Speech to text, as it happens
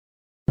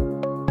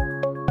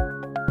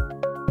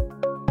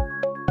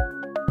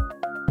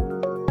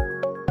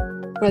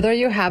Whether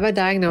you have a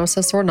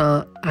diagnosis or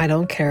not, I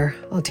don't care.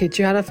 I'll teach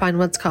you how to find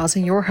what's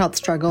causing your health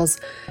struggles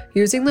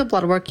using the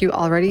blood work you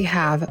already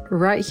have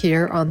right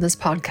here on this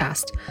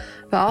podcast,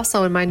 but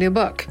also in my new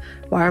book,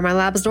 Why Are My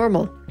Labs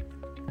Normal?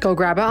 Go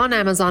grab it on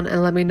Amazon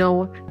and let me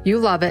know you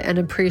love it and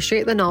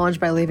appreciate the knowledge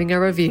by leaving a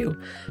review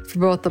for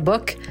both the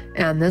book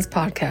and this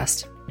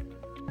podcast.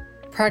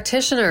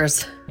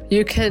 Practitioners,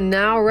 you can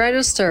now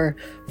register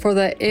for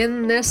the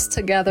In This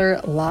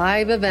Together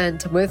live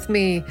event with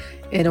me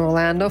in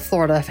Orlando,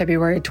 Florida,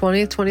 February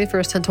 20th,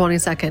 21st, and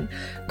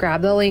 22nd.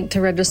 Grab the link to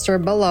register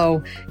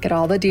below, get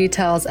all the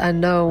details, and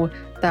know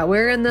that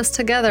we're in this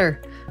together.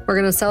 We're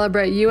going to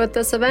celebrate you at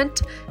this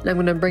event, and I'm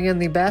going to bring in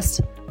the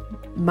best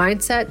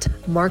mindset,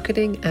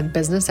 marketing, and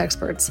business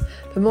experts.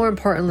 But more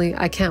importantly,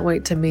 I can't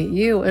wait to meet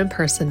you in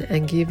person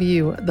and give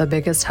you the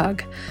biggest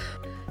hug.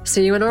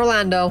 See you in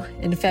Orlando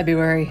in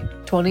February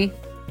 20th,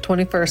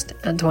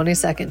 21st, and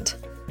 22nd.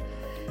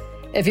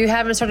 If you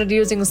haven't started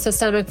using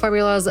Systemic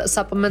Formulas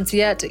supplements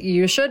yet,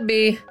 you should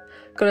be.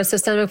 Go to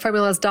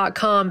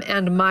systemicformulas.com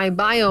and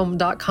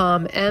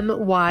mybiome.com,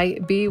 MYBYOME,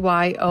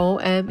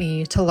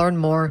 to learn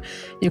more.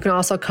 You can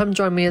also come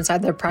join me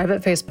inside their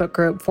private Facebook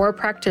group for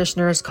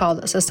practitioners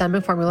called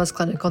Systemic Formulas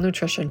Clinical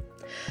Nutrition.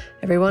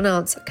 Everyone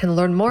else can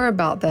learn more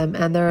about them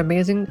and their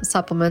amazing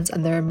supplements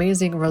and their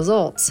amazing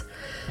results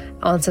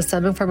on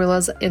Systemic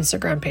Formulas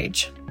Instagram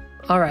page.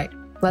 All right,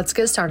 let's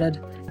get started,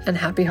 and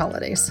happy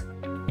holidays.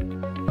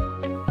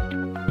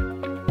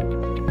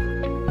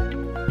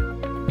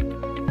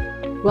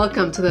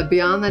 Welcome to the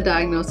Beyond the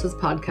Diagnosis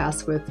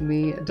podcast with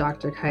me,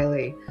 Dr.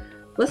 Kylie.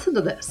 Listen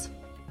to this.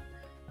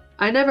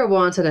 I never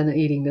wanted an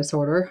eating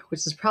disorder,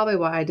 which is probably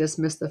why I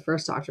dismissed the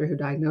first doctor who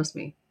diagnosed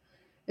me.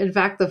 In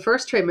fact, the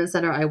first treatment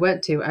center I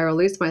went to, I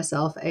released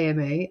myself,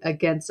 AMA,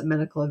 against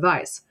medical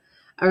advice.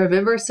 I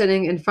remember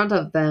sitting in front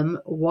of them,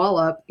 wall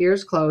up,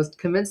 ears closed,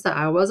 convinced that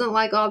I wasn't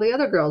like all the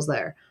other girls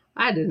there.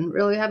 I didn't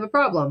really have a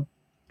problem.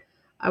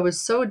 I was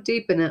so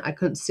deep in it, I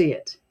couldn't see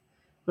it.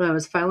 When I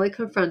was finally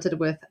confronted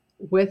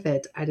with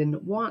it, I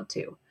didn't want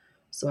to,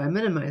 so I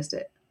minimized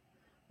it.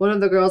 One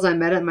of the girls I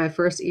met at my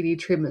first ED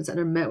treatment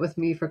center met with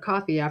me for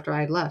coffee after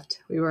I had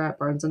left. We were at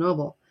Barnes &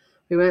 Noble.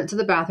 We went to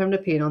the bathroom to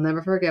pee, and I'll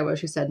never forget what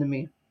she said to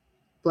me.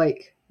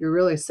 Blake, you're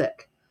really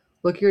sick.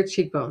 Look at your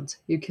cheekbones.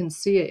 You can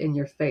see it in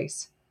your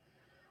face.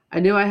 I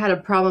knew I had a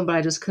problem, but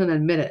I just couldn't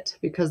admit it,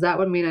 because that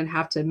would mean I'd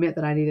have to admit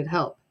that I needed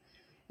help.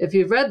 If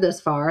you've read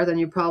this far, then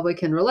you probably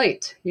can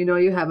relate. You know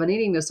you have an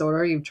eating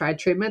disorder, you've tried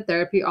treatment,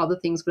 therapy, all the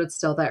things, but it's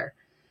still there.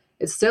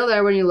 It's still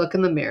there when you look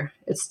in the mirror.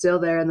 It's still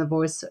there in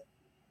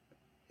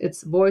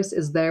its voice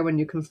is there when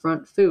you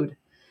confront food.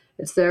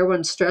 It's there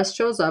when stress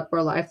shows up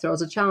or life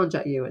throws a challenge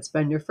at you. It's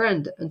been your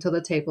friend until the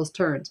tables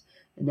turned,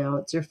 and now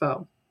it's your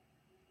foe.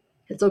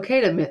 It's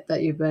okay to admit that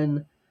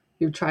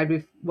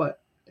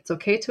It's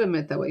okay to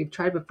admit that what you've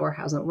tried before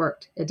hasn't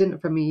worked. It didn't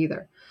for me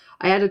either.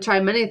 I had to try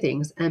many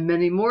things and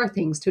many more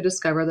things to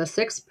discover the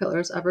 6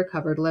 pillars of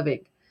recovered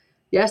living.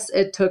 Yes,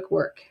 it took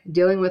work,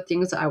 dealing with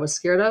things that I was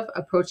scared of,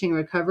 approaching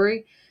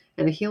recovery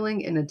and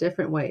healing in a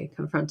different way,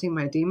 confronting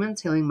my demons,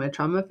 healing my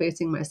trauma,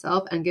 facing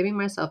myself, and giving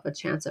myself a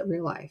chance at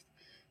real life.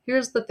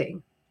 Here's the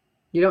thing.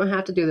 You don't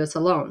have to do this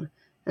alone,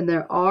 and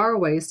there are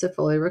ways to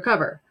fully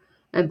recover.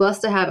 I'm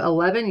blessed to have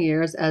 11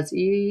 years as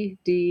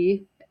ED,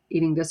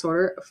 eating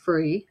disorder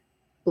free,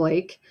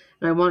 Blake,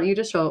 and I want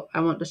to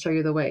show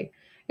you the way.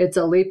 It's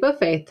a leap of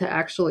faith to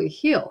actually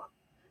heal,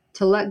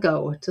 to let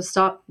go, to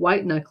stop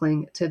white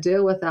knuckling, to do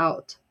it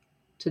without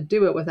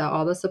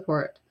all the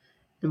support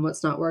and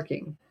what's not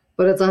working.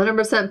 But it's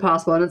 100%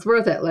 possible, and it's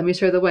worth it. Let me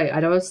show you the way. I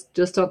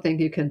just don't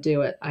think you can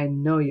do it. I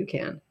know you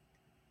can.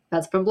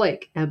 That's from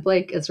Blake, and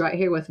Blake is right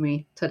here with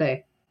me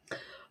today.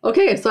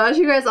 Okay, so as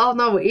you guys all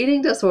know,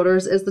 eating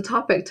disorders is the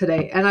topic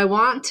today, and I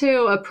want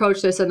to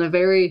approach this in a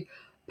very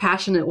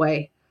passionate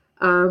way.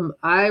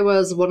 I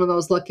was one of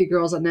those lucky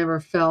girls that never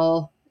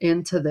fell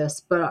into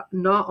this, but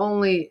not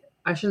only,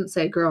 I shouldn't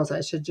say girls,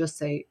 I should just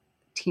say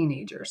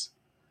teenagers,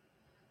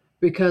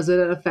 because it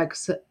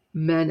affects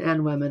men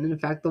and women. In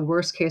fact, the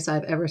worst case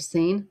I've ever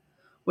seen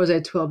was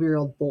a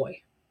 12-year-old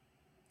boy.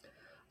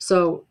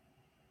 So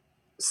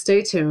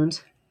stay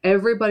tuned.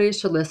 Everybody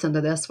should listen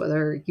to this,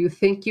 whether you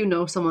think you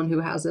know someone who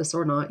has this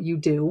or not. You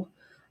do.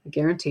 I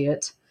guarantee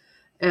it.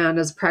 And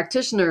as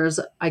practitioners,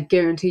 I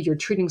guarantee you're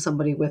treating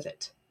somebody with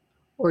it,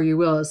 or you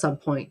will at some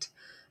point.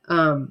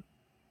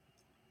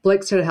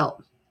 Blake's here to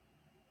help.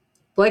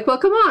 Blake,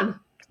 welcome on.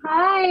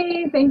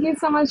 Hi, thank you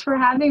so much for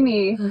having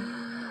me.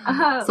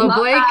 So love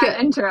Blake, that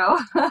intro.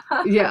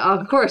 Yeah,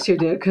 of course you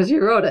do, because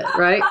you wrote it,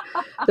 right?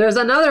 There's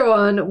another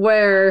one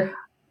where,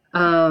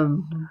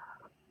 I'm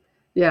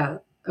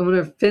going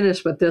to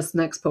finish with this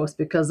next post,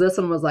 because this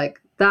one was like,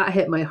 that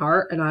hit my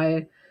heart,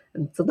 and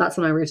so that's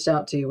when I reached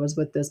out to you, was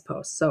with this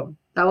post. So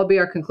that will be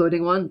our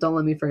concluding one. Don't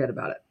let me forget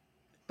about it.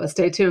 But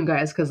stay tuned,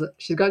 guys, because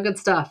she's got good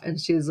stuff, and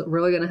she's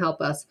really going to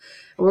help us.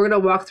 And we're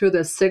going to walk through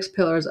the 6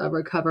 pillars of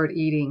recovered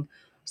eating.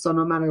 So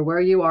no matter where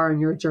you are in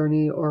your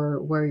journey, or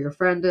where your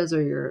friend is,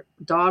 or your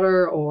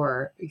daughter,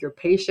 or your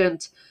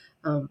patient,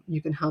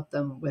 you can help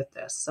them with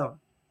this. So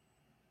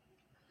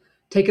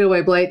Take it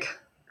away, Blake.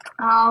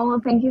 Oh,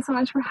 well, thank you so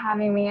much for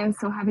having me. I'm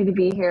so happy to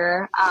be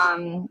here.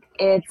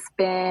 It's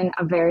been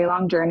a very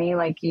long journey,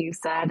 like you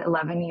said,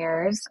 11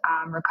 years.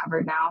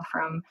 Recovered now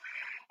from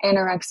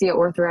anorexia,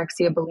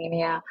 orthorexia,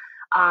 bulimia.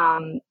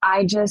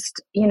 I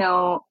just,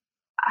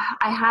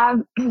 I have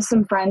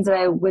some friends that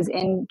I was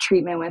in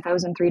treatment with. I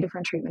was in 3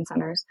 different treatment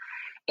centers,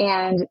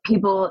 and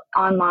people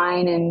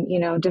online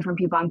and, different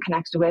people I'm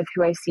connected with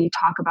who I see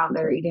talk about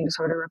their eating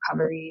disorder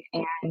recovery.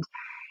 And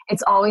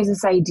it's always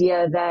this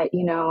idea that,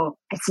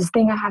 it's this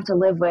thing I have to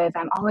live with.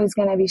 I'm always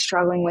going to be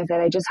struggling with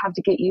it. I just have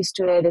to get used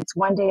to it. It's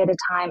one day at a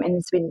time. And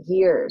it's been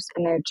years.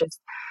 And they're just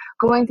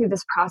going through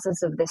this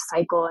process of this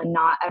cycle and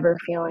not ever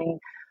feeling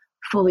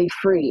fully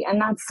free. And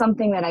that's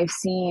something that I've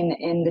seen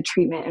in the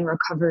treatment and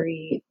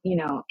recovery,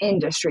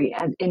 industry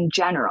as, in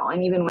general.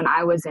 And even when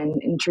I was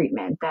in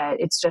treatment, that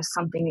it's just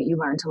something that you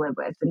learn to live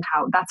with, and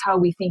how that's how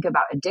we think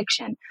about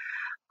addiction.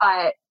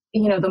 But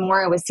the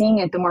more I was seeing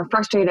it, the more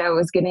frustrated I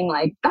was getting,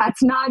 like,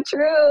 that's not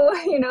true.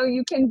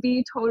 You can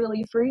be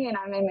totally free. And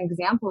I'm an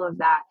example of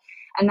that.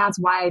 And that's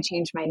why I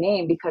changed my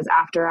name, because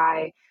after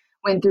I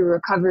went through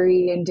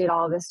recovery and did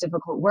all this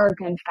difficult work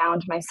and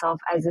found myself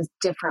as a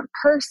different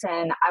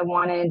person, I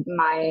wanted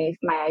my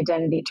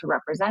identity to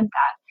represent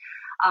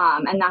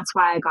that. And that's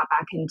why I got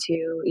back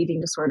into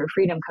eating disorder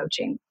freedom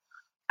coaching.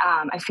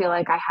 I feel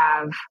like I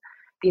have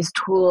these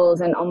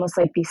tools and almost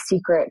like these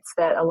secrets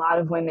that a lot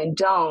of women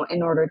don't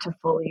in order to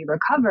fully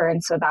recover.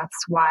 And so that's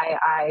why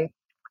I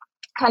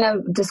kind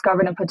of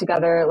discovered and put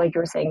together, like you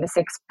were saying, the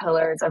 6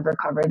 pillars of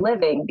recovered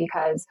living,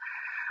 because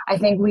I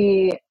think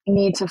we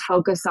need to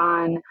focus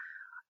on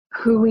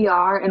who we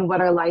are and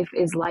what our life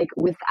is like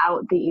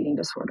without the eating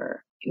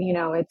disorder.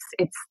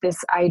 It's this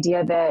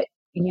idea that,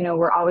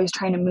 we're always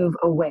trying to move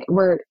away.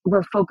 We're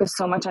focused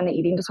so much on the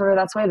eating disorder.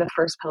 That's why the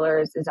first pillar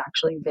is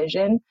actually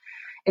vision.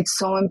 It's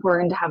so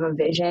important to have a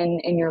vision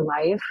in your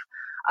life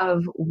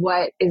of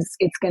what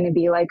it's going to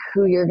be like,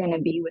 who you're going to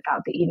be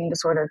without the eating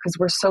disorder. Because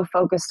we're so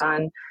focused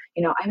on,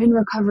 I'm in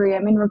recovery,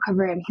 I'm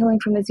healing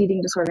from this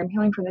eating disorder, I'm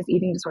healing from this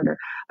eating disorder.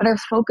 But our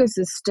focus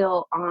is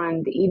still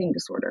on the eating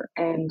disorder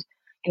and,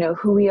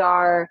 who we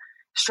are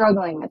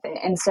struggling with it,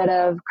 instead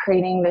of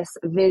creating this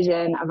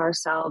vision of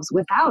ourselves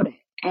without it.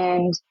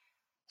 And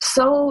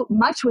so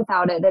much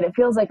without it that it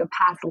feels like a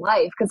past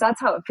life, because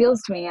that's how it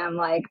feels to me. I'm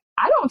like,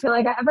 I don't feel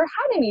like I ever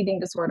had an eating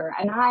disorder.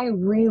 And I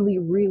really,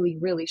 really,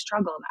 really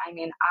struggled. I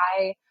mean,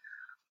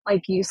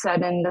 like you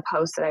said in the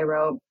post that I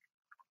wrote,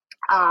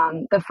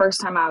 the first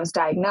time I was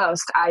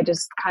diagnosed, I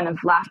just kind of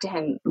laughed at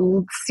him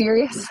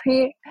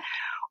seriously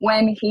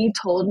when he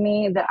told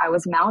me that I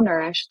was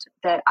malnourished,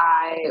 that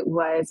I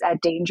was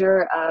at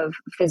danger of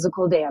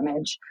physical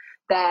damage,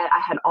 that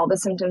I had all the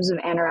symptoms of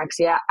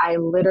anorexia. I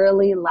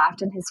literally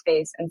laughed in his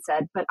face and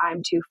said, but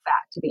I'm too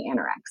fat to be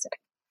anorexic.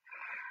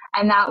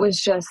 And that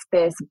was just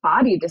this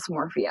body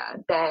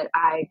dysmorphia that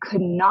I could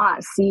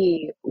not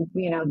see,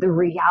 the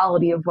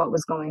reality of what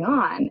was going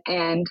on.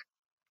 And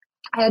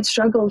I had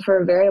struggled for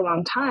a very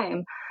long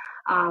time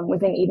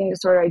with an eating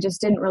disorder. I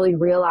just didn't really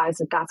realize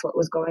that that's what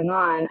was going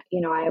on.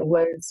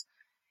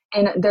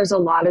 And there's a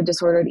lot of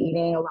disordered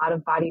eating, a lot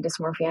of body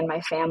dysmorphia in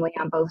my family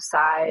on both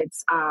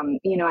sides.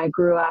 I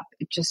grew up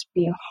just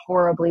being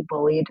horribly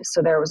bullied.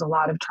 So there was a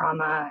lot of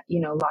trauma,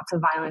 lots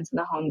of violence in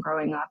the home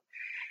growing up,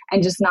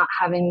 and just not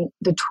having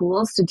the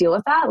tools to deal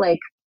with that. Like,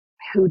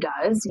 who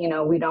does?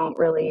 We don't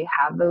really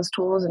have those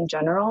tools in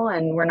general,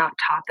 and we're not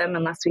taught them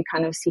unless we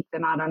kind of seek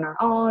them out on our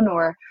own,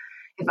 or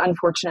if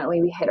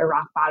unfortunately we hit a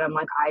rock bottom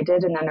like I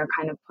did, and then are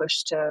kind of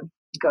pushed to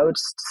go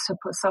to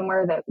put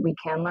somewhere that we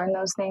can learn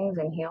those things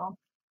and heal.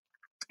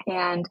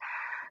 And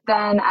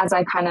then as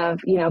I kind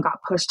of, got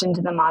pushed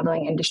into the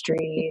modeling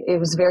industry, it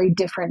was very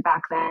different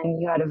back then.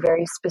 You had a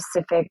very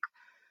specific,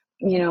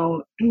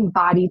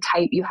 body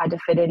type you had to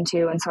fit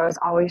into. And so I was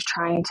always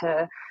trying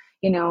to,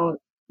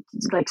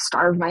 like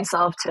starve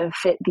myself to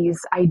fit these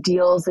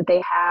ideals that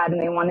they had.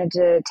 And they wanted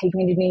to take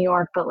me to New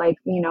York, but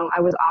I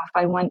was off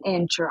by 1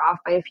 inch or off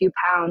by a few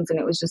pounds. And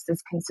it was just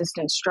this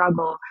consistent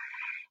struggle.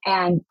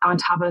 And on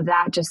top of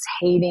that, just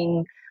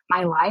hating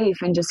my life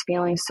and just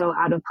feeling so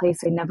out of place.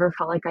 I never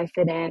felt like I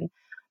fit in.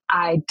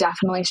 I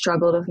definitely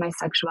struggled with my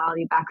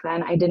sexuality back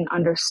then. I didn't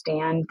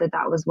understand that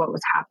that was what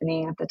was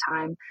happening at the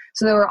time.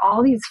 So there were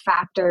all these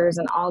factors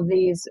and all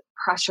these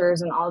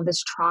pressures and all of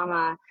this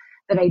trauma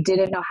that I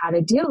didn't know how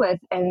to deal with.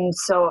 And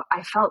so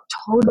I felt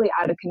totally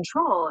out of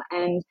control.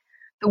 And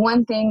the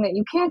one thing that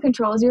you can't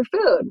control is your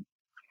food.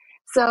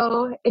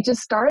 So it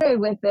just started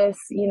with this,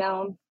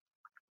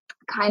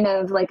 kind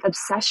of like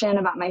obsession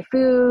about my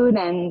food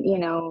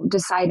and,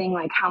 deciding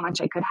like how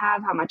much I could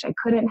have, how much I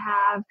couldn't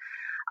have.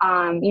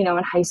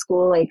 In high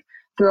school, like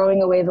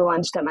throwing away the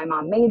lunch that my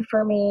mom made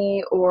for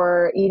me,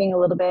 or eating a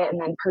little bit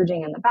and then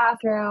purging in the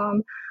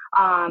bathroom.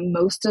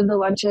 Most of the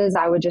lunches,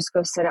 I would just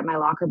go sit at my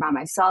locker by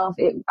myself.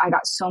 I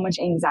got so much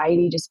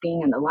anxiety just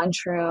being in the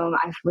lunchroom.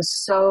 I was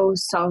so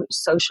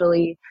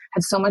socially,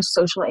 had so much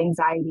social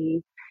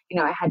anxiety.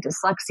 I had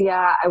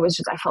dyslexia.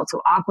 I felt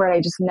so awkward.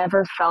 I just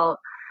never felt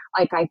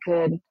like I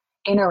could,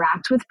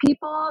 interact with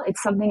people.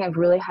 It's something I've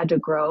really had to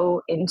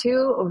grow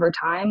into over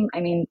time. I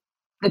mean,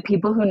 the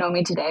people who know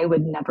me today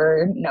would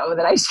never know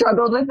that I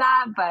struggled with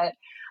that, but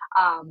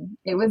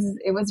it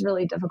was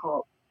really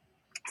difficult.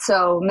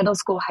 So middle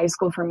school, high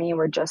school for me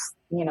were just,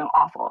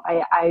 awful.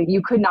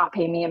 You could not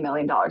pay me $1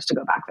 million to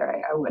go back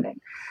there. I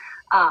wouldn't.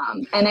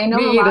 And I know a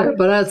Me lot either, of,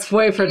 but that's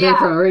way for yeah,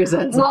 different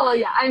reasons. well,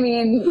 yeah, I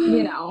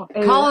mean,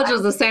 College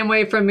is the same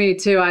way for me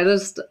too. I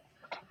just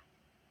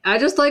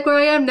like where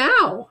I am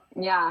now.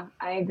 yeah,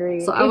 I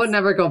agree. So I would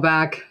never go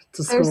back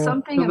to There's school,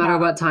 something no matter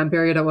about, what time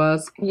period it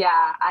was.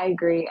 yeah, I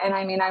agree. And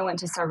I mean, I went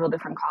to several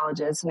different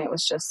colleges and it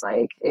was just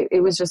like,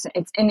 it was just,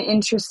 it's an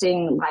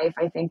interesting life.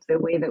 I think the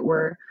way that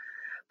we're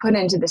put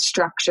into the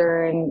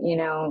structure and,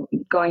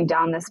 going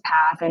down this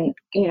path. And,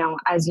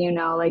 as you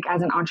know, like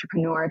as an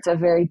entrepreneur, it's a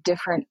very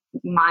different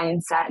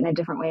mindset and a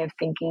different way of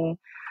thinking.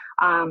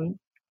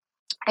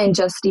 And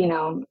just,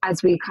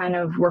 as we kind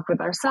of work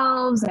with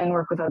ourselves and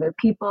work with other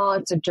people,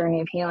 it's a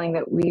journey of healing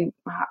that we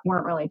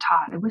weren't really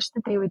taught. I wish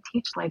that they would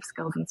teach life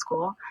skills in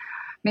school.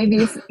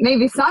 Maybe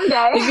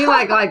someday. You mean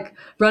like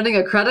running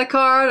a credit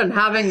card and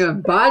having a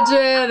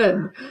budget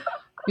and,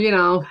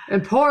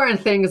 important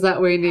things that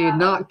we need,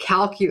 not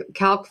Calc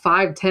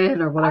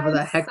 510 or whatever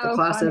the heck the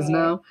class is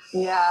now.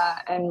 Yeah,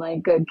 and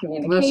like good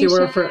communication. Unless you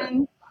were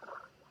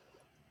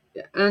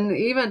and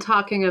even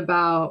talking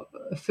about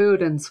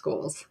food in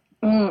schools.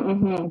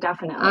 Mm-hmm,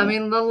 definitely. I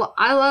mean,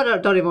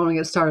 don't even want to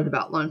get started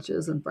about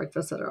lunches and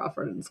breakfasts that are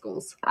offered in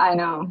schools. I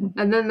know.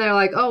 And then they're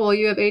like, oh, well,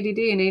 you have ADD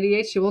and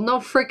ADHD. Well, no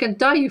freaking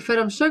duh. You fed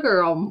them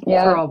sugar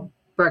for all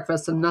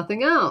breakfast and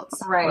nothing else.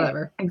 Right.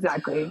 Whatever.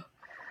 Exactly.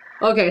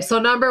 Okay, so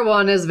number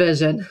one is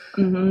vision.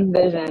 Mm-hmm,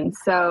 vision.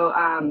 So,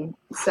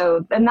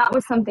 and that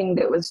was something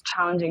that was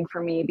challenging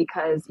for me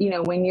because,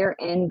 when you're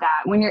in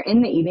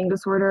the eating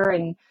disorder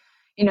and,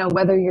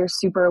 whether you're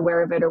super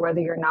aware of it or whether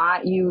you're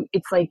not,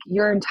 it's like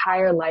your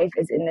entire life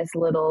is in this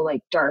little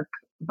like dark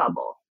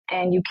bubble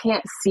and you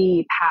can't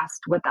see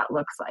past what that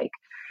looks like.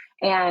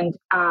 And,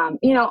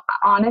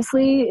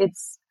 honestly,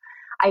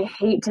 I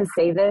hate to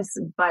say this,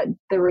 but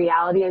the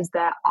reality is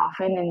that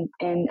often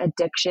in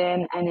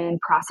addiction and in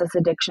process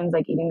addictions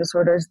like eating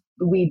disorders,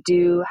 we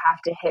do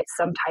have to hit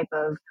some type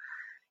of,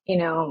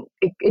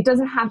 it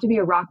doesn't have to be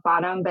a rock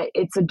bottom, but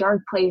it's a dark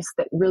place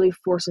that really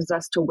forces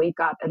us to wake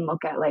up and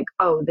look at like,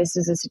 oh, this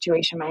is a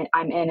situation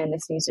I'm in and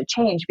this needs to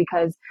change.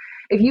 Because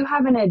if you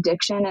have an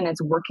addiction and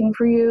it's working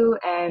for you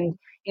and,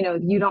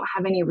 you don't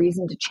have any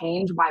reason to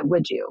change, why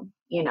would you?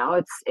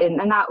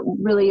 And that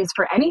really is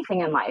for anything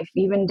in life,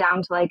 even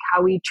down to like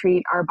how we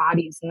treat our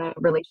bodies and the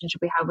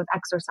relationship we have with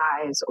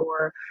exercise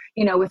or,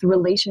 with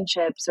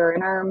relationships or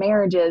in our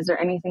marriages or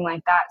anything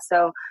like that.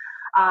 So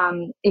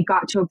it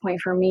got to a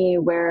point for me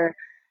where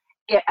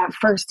at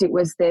first it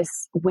was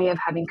this way of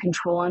having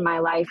control in my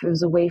life. It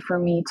was a way for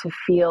me to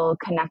feel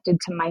connected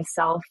to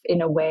myself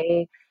in a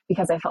way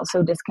because I felt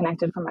so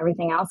disconnected from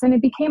everything else. And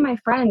it became my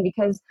friend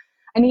because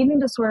an eating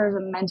disorder is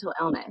a mental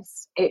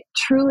illness. It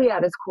truly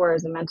at its core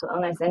is a mental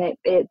illness. And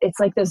it's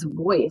like this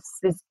voice,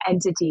 this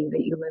entity that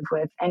you live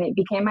with. And it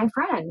became my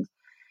friend.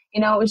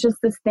 It was just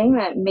this thing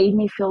that made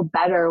me feel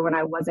better when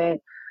I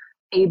wasn't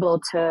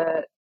able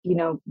to,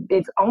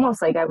 it's almost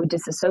like I would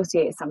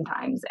disassociate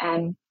sometimes.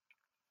 And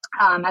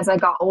as I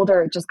got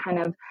older, it just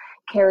kind of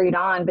carried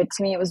on. But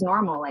to me, it was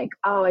normal. Like,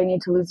 oh, I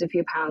need to lose a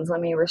few pounds. Let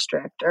me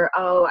restrict. Or,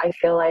 oh, I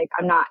feel like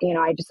I'm not,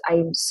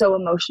 I'm so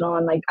emotional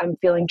and like I'm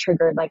feeling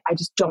triggered. Like, I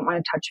just don't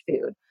want to touch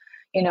food,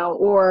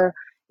 or,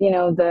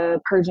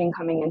 the purging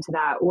coming into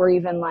that, or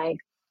even like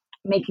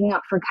making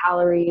up for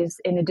calories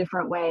in a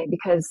different way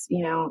because,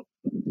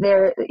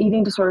 their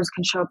eating disorders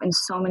can show up in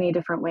so many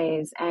different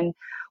ways. And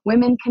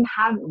women can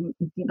have,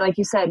 like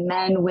you said,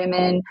 men,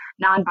 women,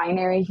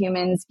 non-binary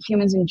humans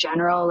in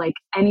general, like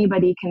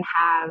anybody can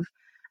have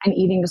an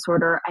eating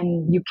disorder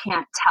and you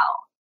can't tell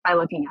by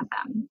looking at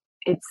them.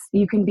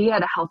 You can be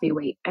at a healthy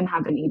weight and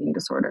have an eating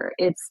disorder.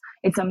 It's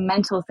a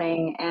mental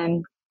thing.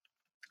 And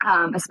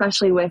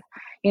especially with,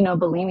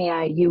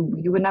 bulimia, you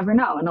would never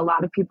know. And a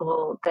lot of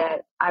people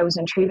that I was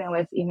in treatment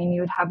with, I mean,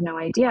 you would have no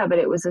idea, but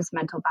it was this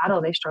mental battle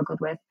they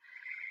struggled with.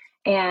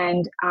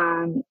 And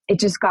it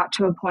just got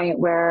to a point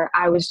where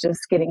I was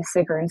just getting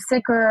sicker and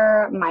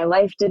sicker. My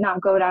life did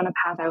not go down a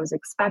path I was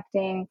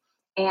expecting.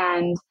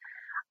 And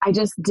I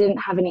just didn't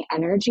have any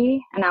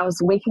energy. And I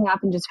was waking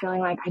up and just feeling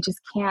like I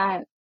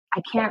can't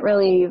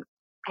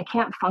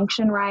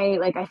function right.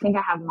 Like, I think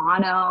I have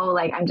mono,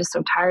 like I'm just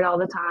so tired all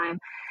the time.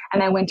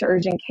 And I went to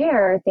urgent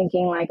care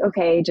thinking like,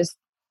 okay, just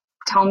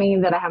tell me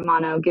that I have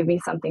mono, give me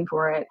something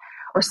for it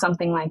or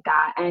something like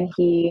that. And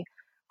he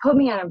put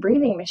me on a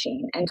breathing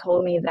machine and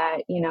told me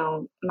that,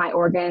 my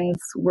organs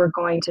were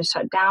going to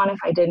shut down if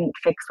I didn't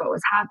fix what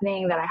was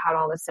happening, that I had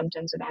all the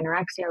symptoms of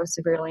anorexia. I was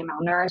severely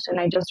malnourished. And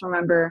I just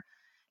remember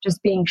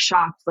just being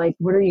shocked, like,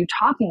 what are you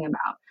talking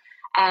about?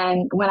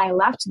 And when I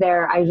left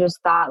there, I just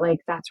thought like,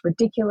 that's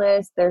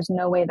ridiculous. There's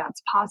no way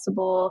that's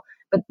possible.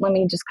 But let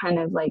me just kind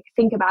of like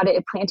think about it.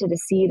 It planted a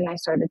seed and I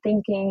started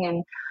thinking,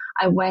 and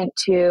I went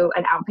to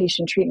an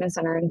outpatient treatment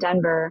center in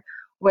Denver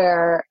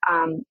where,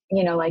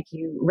 like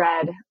you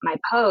read my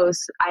post,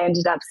 I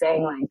ended up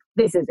saying like,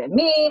 this isn't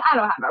me. I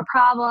don't have a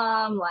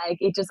problem. Like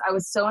I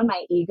was so in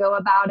my ego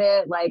about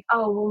it. Like,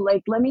 oh, well,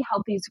 like, let me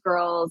help these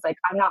girls. Like,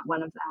 I'm not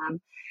one of them.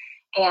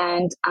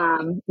 And,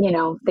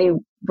 they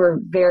were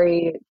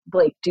very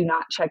like, do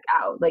not check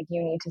out. Like,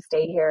 you need to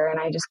stay here. And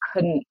I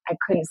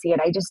couldn't see it.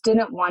 I just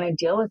didn't want to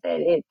deal with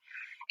it.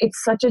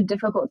 It's such a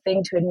difficult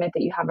thing to admit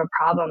that you have a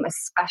problem,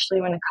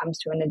 especially when it comes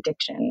to an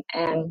addiction.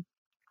 And,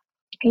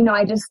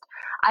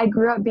 I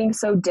grew up being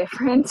so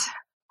different.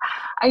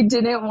 I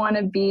didn't want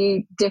to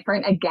be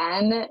different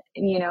again,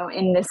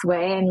 in this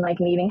way and like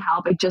needing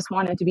help. I just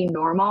wanted to be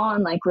normal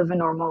and like live a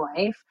normal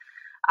life,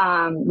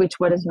 which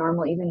what does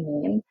normal even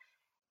mean?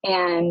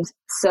 And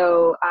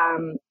so,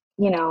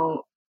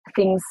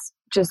 things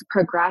just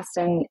progressed,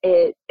 and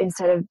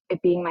instead of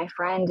it being my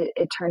friend,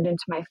 it turned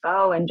into my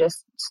foe and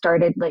just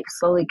started like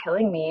slowly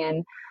killing me.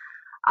 And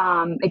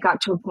it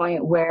got to a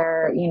point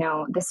where,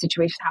 the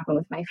situation happened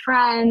with my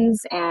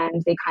friends,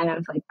 and they kind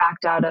of like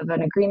backed out of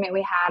an agreement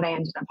we had. I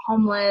ended up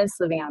homeless,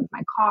 living out of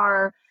my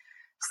car,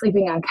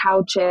 sleeping on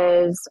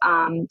couches,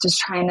 just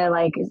trying to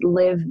like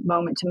live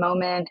moment to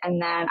moment.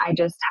 And then I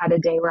just had a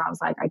day where I was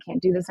like, I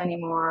can't do this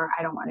anymore.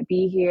 I don't want to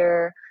be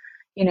here.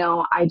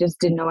 I just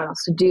didn't know what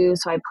else to do.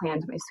 So I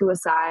planned my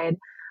suicide.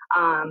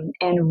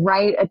 And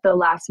right at the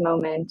last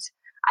moment,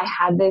 I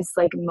had this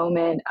like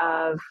moment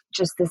of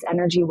just this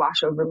energy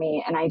wash over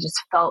me. And I just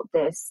felt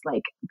this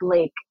like,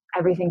 Blake,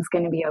 everything's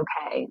going to be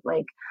okay.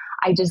 Like,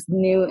 I just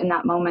knew in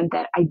that moment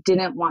that I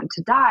didn't want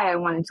to die. I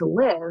wanted to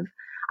live.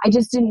 I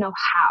just didn't know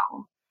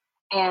how.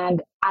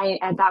 And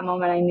at that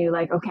moment, I knew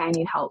like, okay, I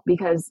need help,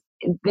 because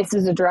this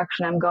is the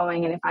direction I'm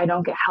going. And if I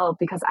don't get help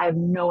because I have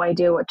no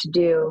idea what to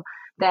do,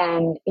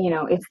 then,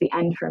 it's the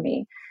end for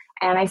me.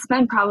 And I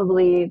spent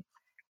probably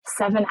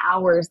 7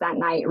 hours that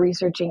night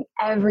researching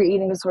every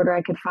eating disorder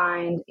I could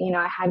find.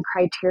 I had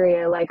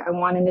criteria, like I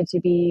wanted it to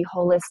be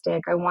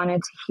holistic. I wanted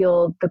to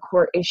heal the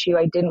core issue.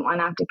 I didn't want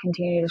to have to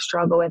continue to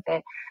struggle with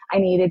it. I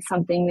needed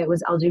something that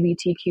was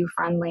LGBTQ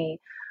friendly.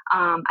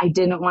 I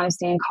didn't want to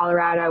stay in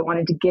Colorado. I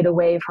wanted to get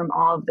away from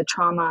all of the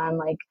trauma and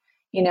like,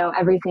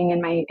 everything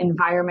in my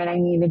environment. I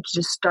needed to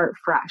just start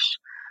fresh.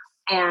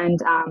 And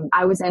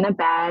I was in a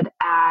bed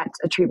at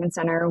a treatment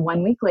center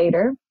 1 week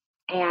later,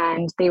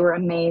 and they were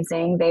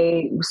amazing.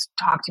 They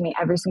talked to me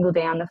every single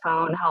day on the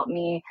phone, helped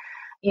me,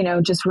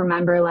 just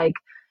remember like,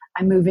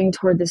 I'm moving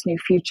toward this new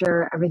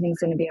future. Everything's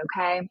going to be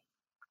okay.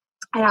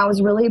 And I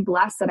was really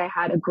blessed that I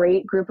had a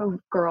great group of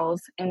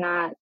girls in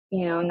that,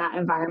 in that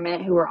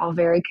environment, who were all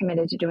very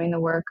committed to doing the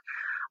work.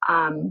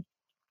 I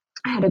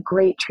had a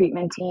great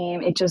treatment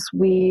team.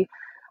 We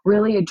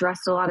really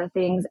addressed a lot of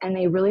things, and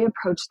they really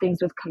approached things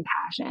with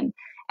compassion.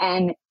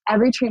 And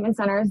every treatment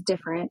center is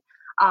different.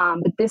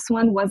 But this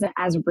one wasn't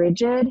as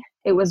rigid.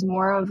 It was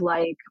more of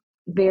like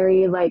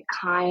very like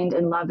kind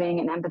and loving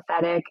and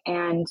empathetic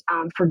and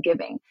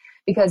forgiving.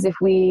 Because if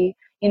we,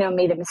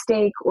 made a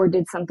mistake or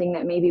did something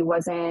that maybe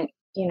wasn't,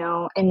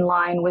 in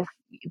line with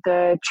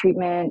the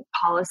treatment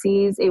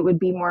policies, it would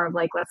be more of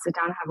like, let's sit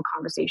down and have a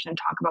conversation and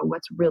talk about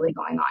what's really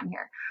going on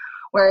here.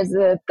 Whereas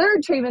the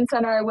third treatment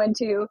center I went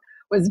to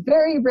was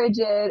very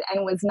rigid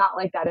and was not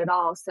like that at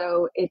all.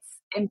 So it's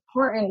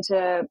important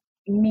to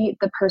meet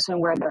the person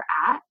where they're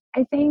at,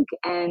 I think.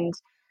 And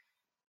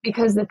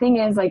because the thing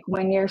is, like,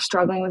 when you're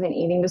struggling with an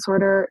eating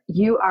disorder,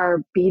 you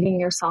are beating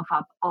yourself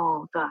up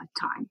all the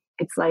time.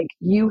 It's like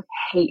you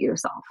hate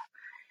yourself.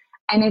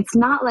 And it's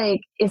not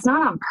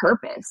on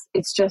purpose.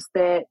 It's just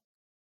that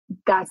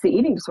that's the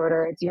eating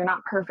disorder. You're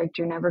not perfect.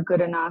 You're never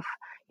good enough.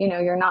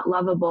 You're not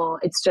lovable.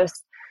 It's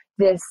just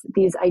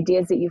these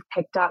ideas that you've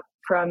picked up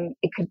from,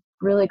 it could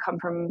really come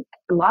from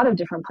a lot of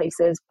different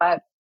places. But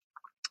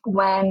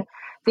when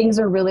things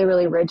are really,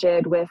 really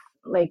rigid with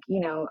like,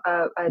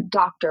 a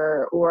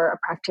doctor or a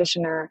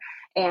practitioner,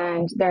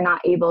 and they're not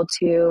able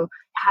to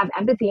have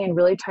empathy and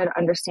really try to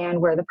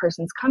understand where the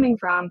person's coming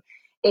from,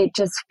 it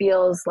just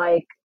feels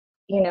like,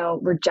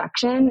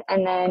 rejection.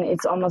 And then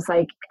it's almost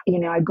like,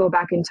 I go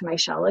back into my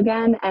shell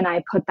again, and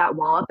I put that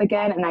wall up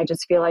again, and I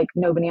just feel like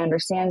nobody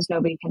understands,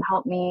 nobody can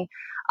help me.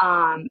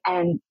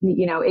 And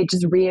it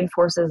just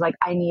reinforces like,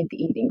 I need the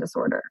eating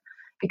disorder,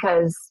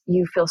 because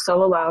you feel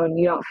so alone.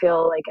 You don't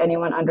feel like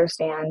anyone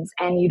understands,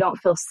 and you don't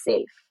feel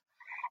safe.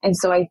 And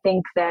so I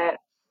think that,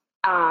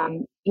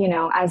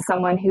 as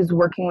someone who's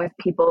working with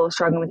people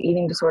struggling with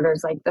eating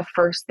disorders, like the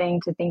first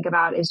thing to think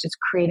about is just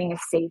creating a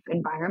safe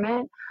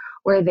environment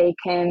where they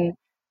can,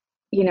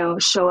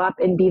 show up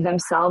and be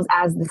themselves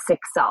as the sick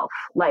self.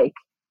 Like,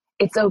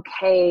 it's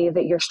okay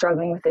that you're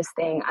struggling with this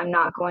thing. I'm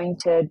not going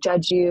to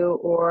judge you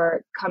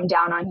or come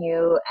down on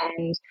you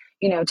and,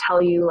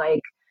 tell you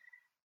like,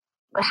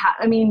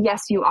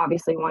 yes, you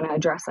obviously want to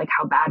address like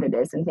how bad it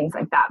is and things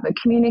like that, but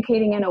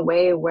communicating in a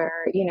way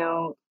where,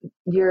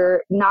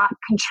 you're not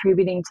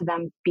contributing to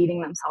them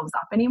beating themselves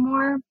up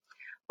anymore,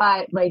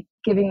 but like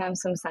giving them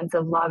some sense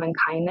of love and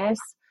kindness.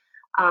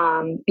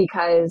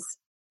 Because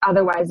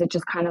otherwise it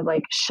just kind of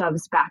like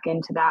shoves back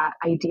into that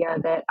idea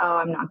that, oh,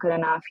 I'm not good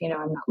enough, you know,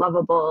 I'm not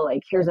lovable,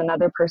 like here's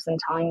another person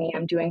telling me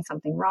I'm doing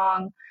something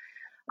wrong.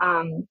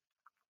 um,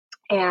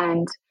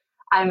 and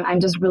I'm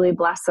just really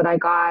blessed that I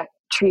got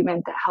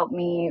treatment that helped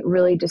me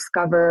really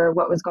discover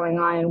what was going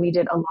on. And we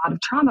did a lot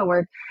of trauma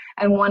work.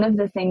 And one of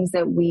the things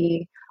that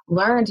we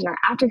learned in our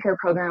aftercare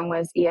program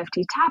was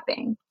EFT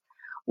tapping,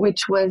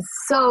 which was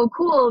so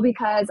cool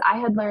because I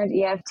had learned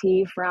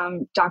EFT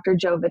from Dr.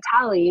 Joe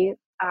Vitale.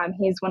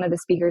 He's one of the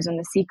speakers in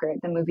The Secret,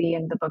 the movie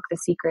and the book The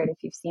Secret, if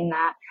you've seen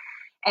that.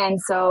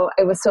 And so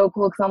it was so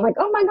cool because I'm like,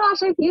 oh my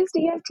gosh, I've used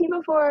EFT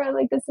before.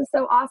 Like, this is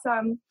so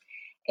awesome.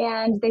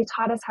 And they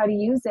taught us how to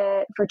use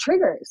it for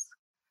triggers.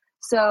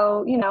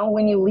 So, you know,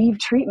 when you leave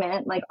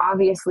treatment, like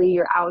obviously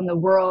you're out in the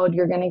world,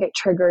 you're going to get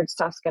triggered,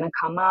 stuff's going to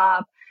come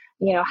up.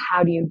 You know,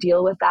 how do you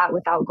deal with that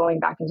without going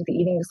back into the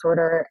eating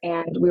disorder?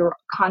 And we were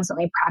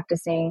constantly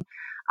practicing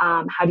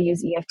how to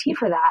use EFT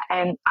for that.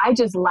 And I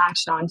just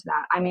latched onto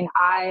that. I mean,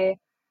 I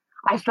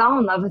fell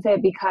in love with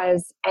it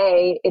because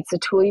A, it's a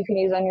tool you can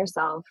use on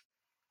yourself.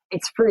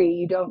 It's free.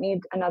 You don't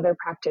need another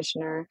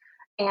practitioner.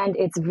 And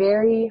it's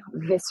very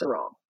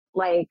visceral.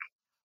 Like,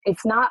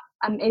 it's not,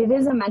 it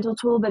is a mental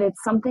tool, but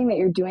it's something that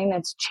you're doing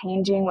that's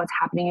changing what's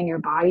happening in your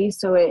body.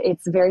 So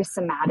it's very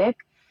somatic.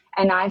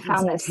 And I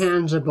found It's this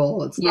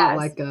tangible. It's not yes,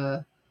 like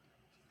a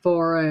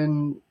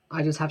foreign,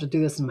 I just have to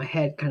do this in my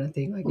head kind of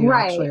thing. Like you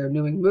actually right, are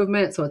doing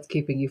movement, so it's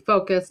keeping you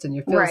focused and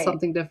you feel right.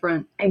 something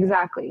different.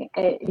 Exactly.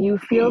 You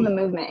feel the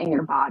movement in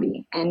your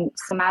body. And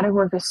somatic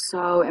work is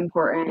so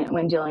important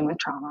when dealing with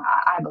trauma,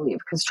 I believe,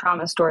 because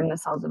trauma is stored in the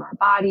cells of our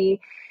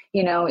body.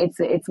 You know,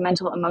 it's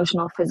mental,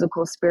 emotional,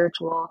 physical,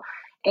 spiritual.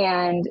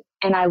 And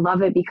I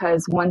love it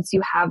because once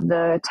you have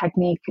the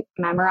technique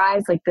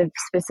memorized, like the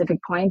specific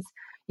points,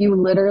 you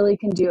literally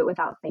can do it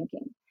without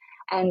thinking.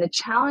 And the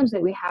challenge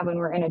that we have when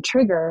we're in a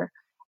trigger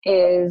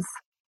is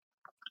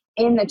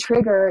in the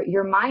trigger,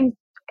 your mind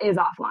is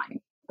offline,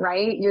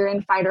 right? You're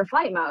in fight or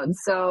flight mode.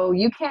 So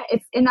you can't,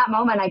 it's in that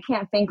moment, I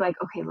can't think like,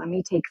 okay, let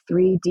me take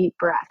 3 deep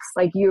breaths.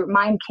 Like your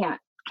mind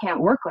can't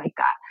work like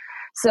that.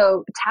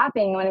 So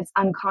tapping when it's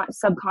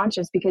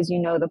subconscious, because you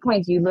know the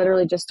points, you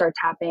literally just start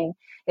tapping.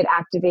 It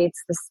activates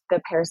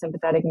the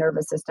parasympathetic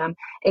nervous system.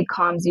 It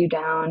calms you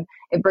down.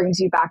 It brings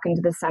you back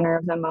into the center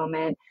of the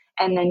moment.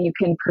 And then you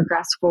can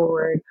progress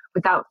forward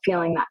without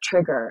feeling that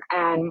trigger.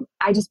 And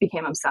I just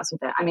became obsessed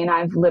with it. I mean,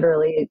 I've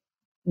literally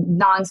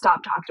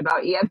nonstop talked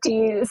about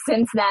EFT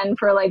since then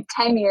for like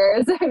 10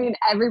 years. I mean,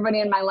 everybody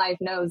in my life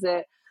knows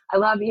it. I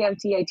love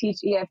EFT. I teach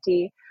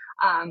EFT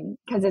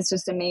because it's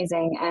just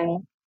amazing.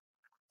 And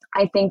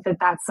I think that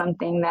that's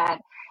something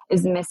that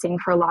is missing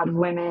for a lot of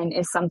women,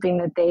 is something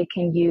that they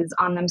can use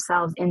on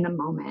themselves in the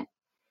moment.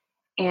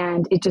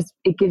 And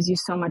it gives you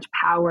so much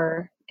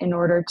power in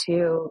order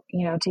to,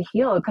 you know, to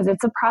heal, because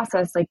it's a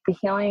process. Like the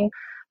healing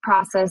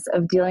process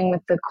of dealing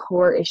with the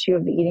core issue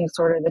of the eating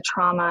disorder, the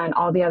trauma, and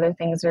all the other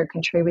things that are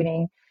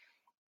contributing,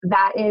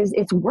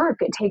 it's work.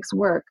 It takes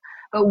work.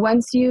 But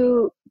once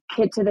you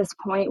get to this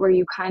point where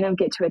you kind of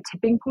get to a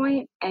tipping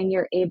point and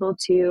you're able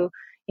to,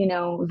 you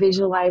know,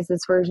 visualize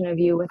this version of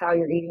you without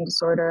your eating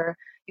disorder,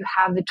 you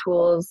have the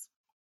tools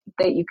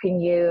that you can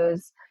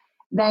use,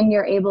 then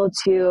you're able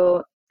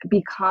to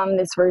become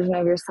this version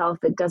of yourself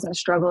that doesn't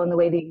struggle in the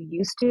way that you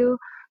used to.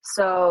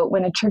 So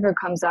when a trigger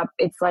comes up,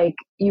 it's like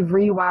you've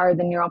rewired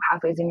the neural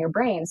pathways in your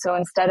brain. So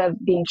instead of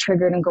being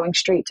triggered and going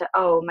straight to,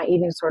 oh, my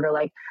eating disorder,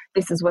 like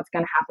this is what's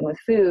going to happen with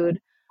food,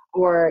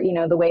 or, you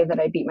know, the way that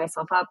I beat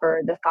myself up,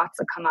 or the thoughts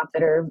that come up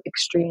that are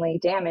extremely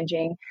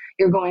damaging,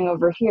 you're going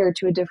over here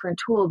to a different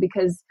tool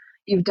because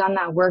you've done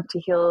that work to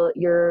heal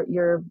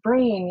your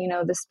brain, you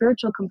know, the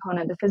spiritual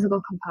component, the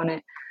physical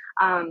component.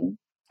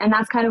 And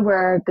that's kind of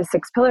where the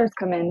 6 pillars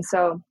come in.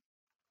 So,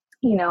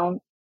 you know,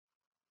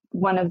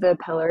 one of the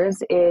pillars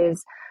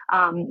is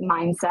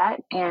mindset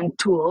and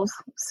tools.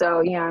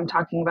 So, you know, I'm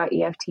talking about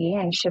EFT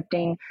and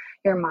shifting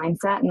your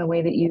mindset and the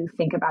way that you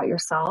think about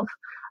yourself,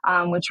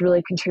 which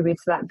really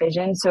contributes to that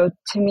vision. So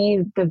to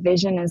me, the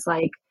vision is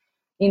like,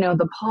 you know,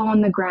 the pole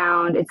on the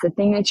ground. It's the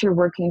thing that you're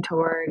working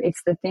toward.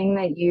 It's the thing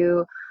that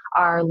you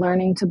are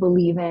learning to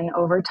believe in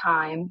over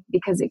time,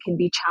 because it can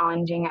be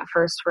challenging at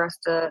first for us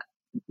to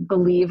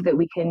believe that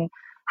we can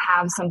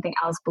have something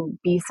else,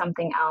 be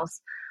something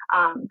else.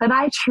 But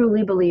I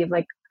truly believe,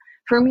 like,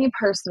 for me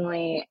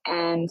personally,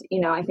 and,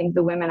 you know, I think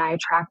the women I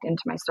attract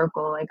into my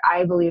circle, like,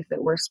 I believe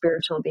that we're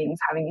spiritual beings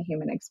having a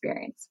human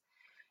experience.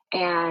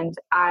 And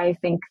I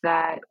think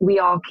that we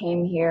all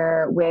came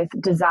here with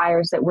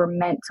desires that we're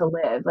meant to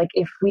live. Like,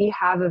 if we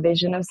have a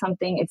vision of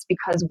something, it's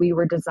because we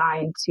were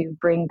designed to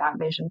bring that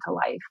vision to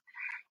life.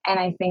 And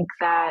I think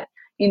that,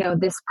 you know,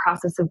 this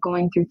process of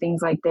going through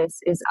things like this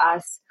is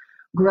us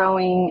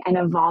growing and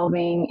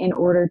evolving in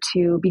order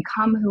to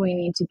become who we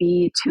need to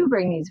be to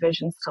bring these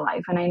visions to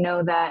life. And I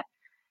know that,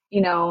 you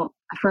know,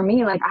 for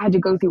me, like, I had to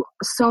go through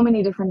so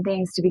many different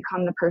things to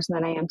become the person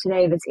that I am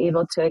today, that's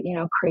able to, you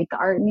know, create the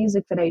art and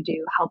music that I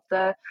do, help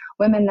the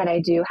women that I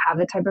do, have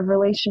the type of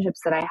relationships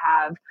that I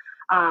have,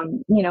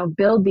 you know,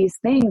 build these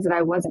things that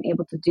I wasn't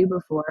able to do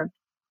before.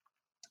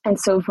 And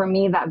so for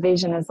me, that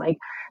vision is like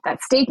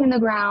that stake in the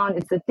ground.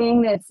 It's the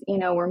thing that's,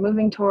 we're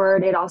moving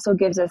toward. It also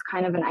gives us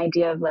kind of an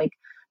idea of like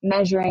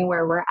measuring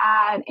where we're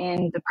at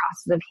in the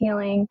process of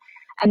healing,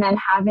 and then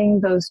having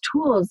those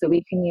tools that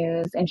we can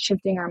use and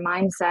shifting our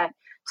mindset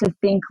to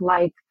think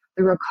like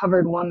the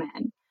recovered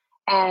woman.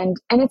 And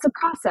it's a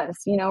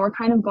process, we're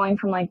kind of going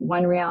from like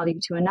one reality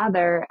to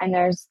another, and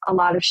there's a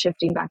lot of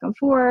shifting back and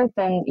forth,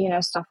 and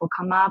stuff will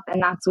come up,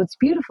 and that's what's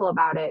beautiful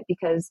about it,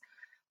 because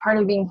part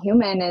of being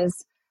human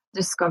is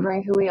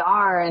discovering who we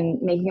are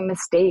and making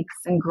mistakes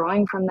and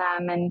growing from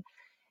them. And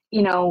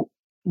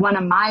one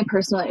of my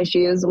personal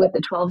issues with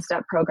the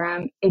 12-step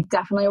program, it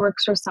definitely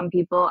works for some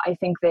people. I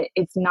think that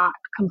it's not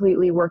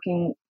completely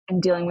working in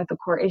dealing with the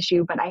core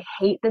issue, but I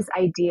hate this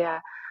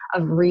idea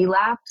of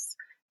relapse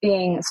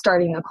being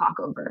starting the clock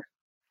over.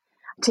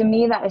 To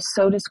me, that is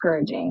so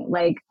discouraging.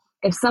 Like,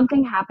 if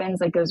something happens,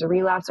 like there's a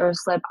relapse or a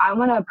slip, I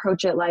want to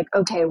approach it like,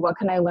 okay, what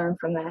can I learn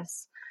from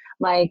this?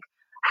 Like,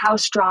 how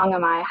strong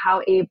am I?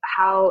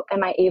 How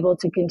am I able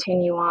to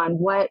continue on?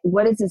 What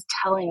is this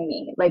telling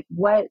me? Like,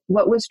 what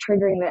was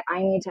triggering that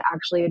I need to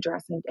actually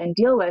address and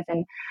deal with?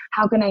 And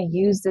how can I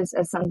use this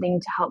as something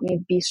to help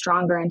me be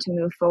stronger and to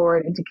move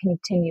forward and to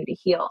continue to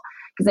heal?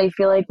 Because I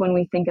feel like when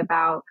we think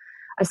about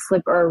a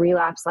slip or a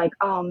relapse, like,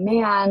 oh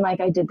man, like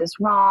I did this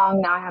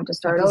wrong, now I have to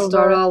start over.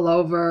 Start all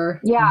over.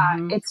 Yeah,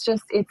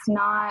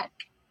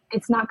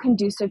 it's not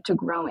conducive to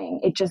growing.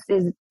 It just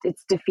is,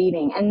 it's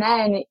defeating. And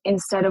then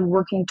instead of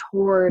working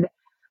toward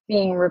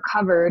being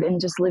recovered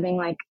and just living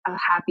like a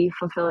happy,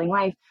 fulfilling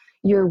life,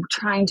 you're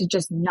trying to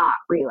just not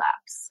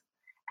relapse.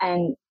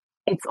 And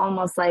it's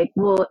almost like,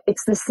 well,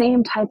 it's the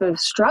same type of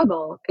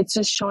struggle, it's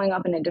just showing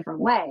up in a different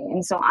way.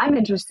 And so I'm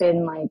interested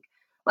in like,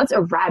 let's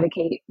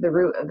eradicate the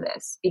root of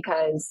this,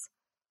 because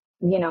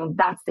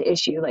that's the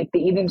issue. Like, the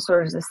eating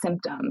disorder is a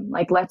symptom.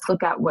 Like, let's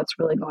look at what's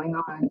really going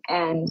on.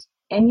 And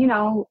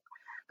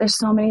there's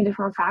so many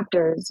different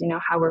factors,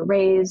 how we're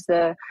raised,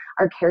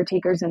 our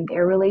caretakers and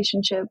their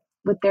relationship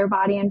with their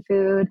body and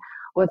food,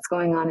 what's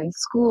going on in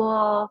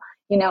school,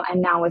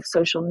 and now with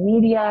social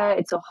media,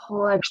 it's a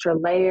whole extra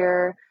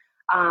layer.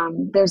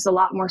 There's a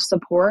lot more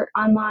support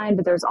online,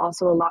 but there's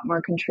also a lot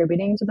more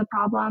contributing to the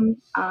problem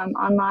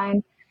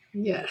online.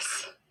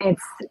 Yes.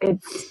 It's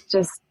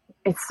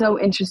so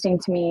interesting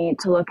to me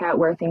to look at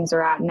where things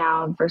are at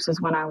now versus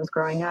when I was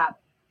growing up.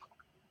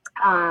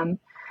 And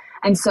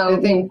so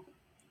I think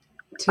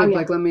too,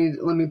 like, let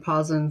me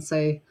pause and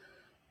say,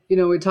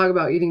 we talk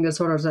about eating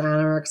disorders and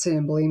anorexia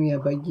and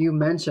bulimia, but you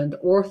mentioned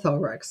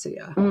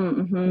orthorexia,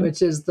 mm-hmm.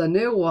 which is the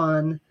new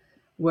one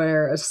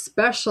where,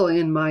 especially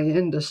in my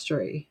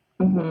industry,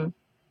 mm-hmm.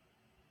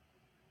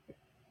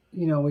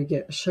 We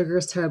get sugar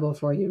is terrible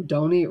for you.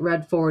 Don't eat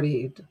red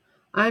 40.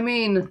 I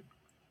mean,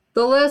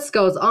 the list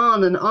goes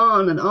on and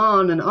on and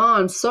on and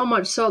on, so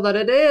much so that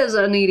it is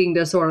an eating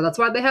disorder. That's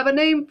why they have a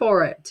name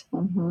for it.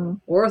 Mm-hmm.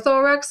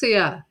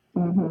 Orthorexia.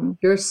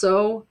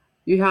 Mm-hmm.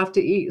 You have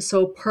to eat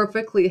so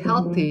perfectly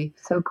healthy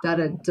that clean.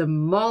 it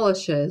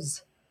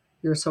demolishes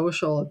your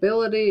social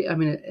ability. I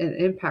mean,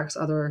 it impacts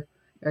other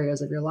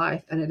areas of your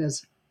life, and it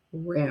is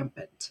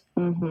rampant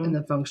in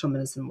the functional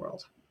medicine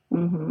world.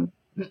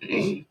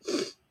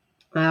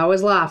 I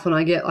always laugh when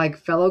I get like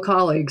fellow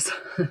colleagues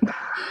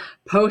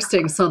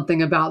posting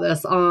something about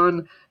this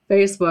on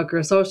Facebook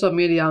or social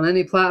media on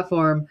any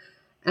platform.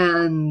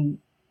 And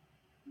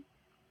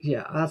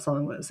yeah, that's all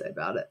I'm going to say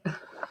about it.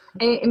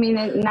 I mean,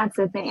 and that's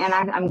the thing. And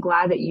I'm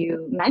glad that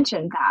you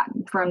mentioned that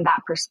from that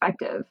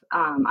perspective,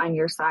 on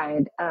your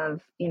side of,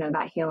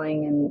 that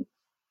healing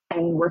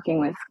and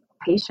working with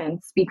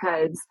patients,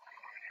 because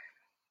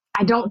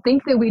I don't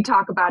think that we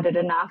talk about it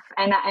enough.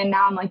 And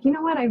now I'm like, you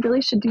know what? I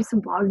really should do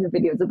some blogs and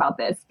videos about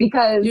this,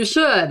 because you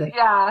should.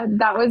 Yeah,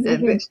 that was a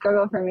huge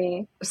struggle for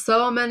me.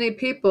 So many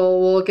people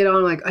will get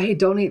on like, hey,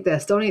 don't eat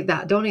this, don't eat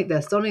that, don't eat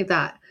this, don't eat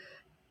that.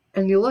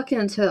 And you look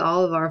into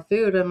all of our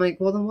food, I'm like,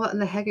 well, then what in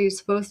the heck are you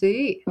supposed to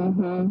eat?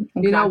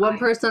 Exactly. One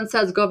person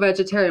says go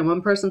vegetarian,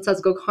 one person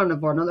says go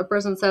carnivore, another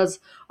person says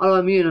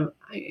autoimmune,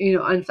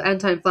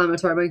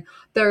 anti-inflammatory. I mean,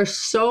 there's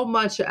so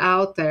much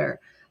out there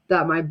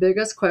that my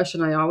biggest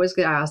question I always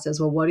get asked is,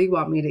 well, what do you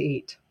want me to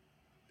eat?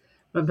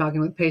 When I'm talking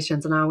with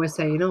patients, and I always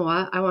say, you know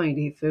what? I want you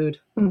to eat food.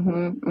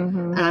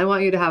 And I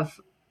want you to have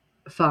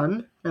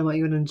fun. I want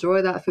you to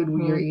enjoy that food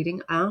when you're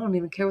eating. I don't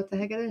even care what the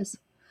heck it is.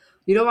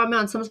 You don't want me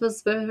on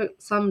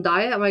some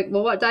diet? I'm like,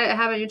 well, what diet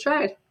haven't you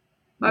tried?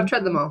 I've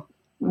tried them all.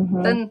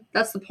 Then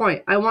that's the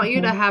point. I want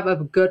you to have a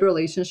good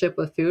relationship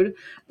with food,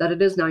 that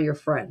it is now your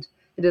friend.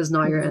 It is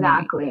not your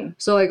enemy.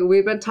 So like,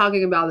 we've been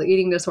talking about the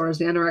eating disorders,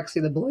 the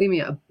anorexia, the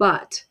bulimia,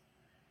 but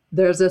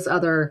there's this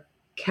other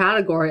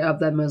category of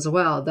them as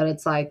well, that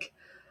it's like,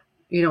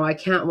 I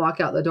can't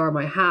walk out the door of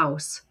my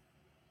house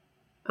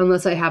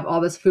unless I have all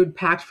this food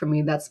packed for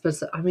me. That's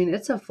specific. I mean,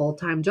 it's a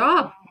full-time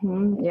job.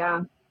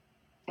 Yeah.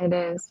 It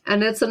is.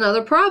 And it's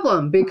another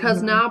problem,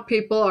 because now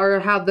people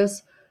have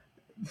this,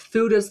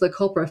 food is the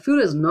culprit.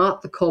 Food is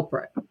not the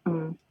culprit.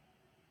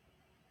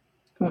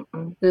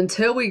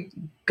 Until we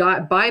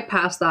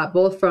bypass that,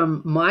 both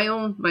from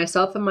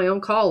myself and my own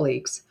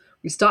colleagues,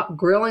 You stop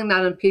grilling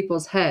that in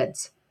people's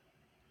heads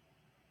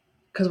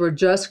because we're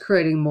just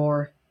creating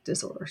more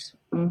disorders.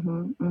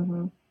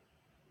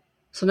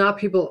 So now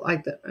people,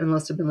 like,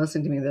 unless they've been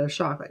listening to me, they're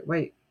shocked. Like,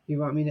 wait, you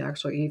want me to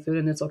actually eat food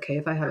and it's okay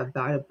if I have a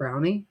bite of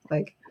brownie?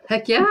 Like,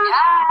 heck yeah.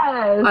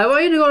 Yes. I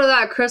want you to go to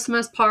that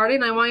Christmas party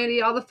and I want you to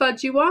eat all the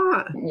fudge you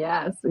want.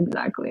 Yes,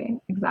 exactly.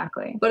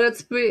 But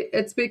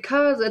it's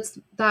because it's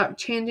that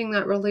changing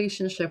that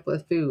relationship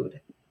with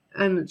food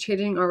and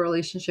changing our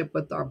relationship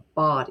with our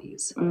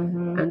bodies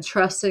and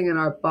trusting in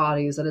our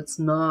bodies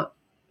that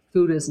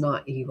food is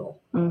not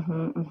evil.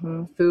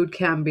 Food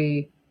can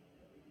be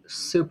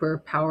super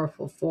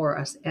powerful for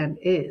us and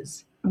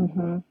is,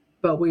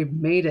 but we've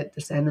made it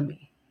this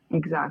enemy.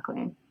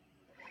 Exactly.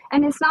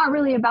 And it's not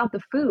really about the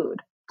food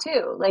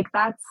too. Like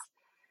that's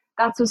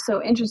what's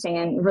so interesting,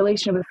 and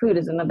relationship with food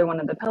is another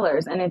one of the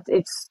pillars. And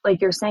it's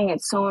like you're saying,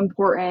 it's so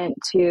important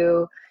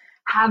to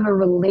have a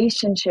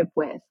relationship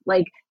with.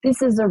 Like,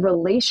 this is a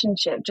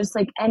relationship just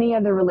like any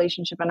other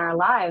relationship in our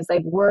lives.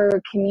 Like,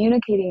 we're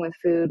communicating with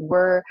food,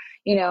 we're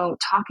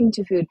talking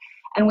to food.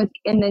 And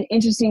the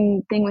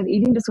interesting thing with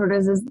eating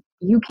disorders is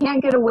you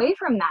can't get away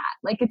from that.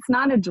 Like, it's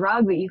not a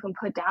drug that you can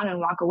put down and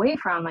walk away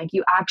from. Like,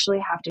 you actually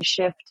have to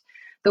shift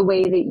the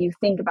way that you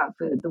think about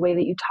food, the way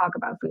that you talk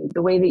about food,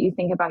 the way that you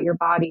think about your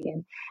body.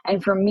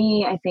 And for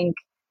me, I think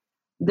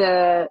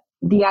the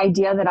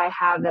idea that I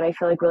have that I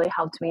feel like really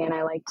helped me and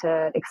I like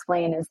to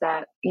explain is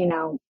that,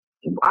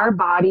 our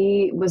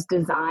body was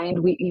designed,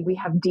 we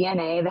have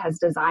DNA that has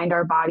designed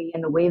our body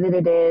in the way that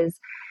it is,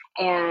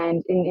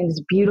 and in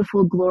its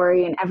beautiful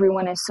glory, and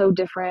everyone is so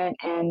different,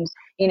 and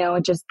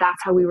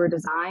that's how we were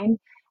designed.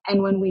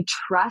 And when we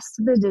trust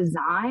the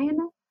design,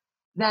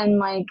 then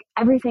like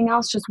everything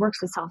else just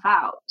works itself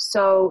out.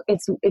 So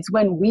it's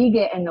when we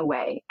get in the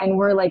way and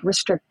we're like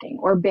restricting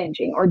or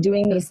binging or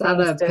doing these things.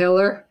 Is that a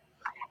pillar?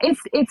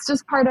 It's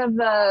just part of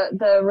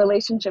the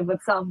relationship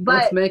with self. But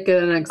let's make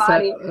it an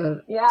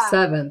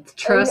seventh.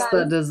 Trust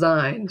the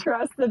design.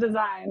 Trust the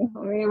design.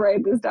 Let me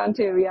write this down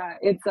too. Yeah,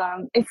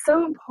 it's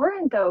so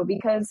important though,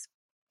 because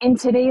in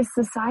today's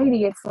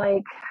society, it's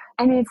like,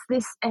 and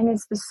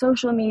it's the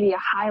social media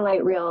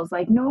highlight reels.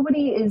 Like,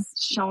 nobody is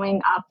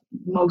showing up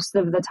most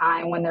of the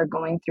time when they're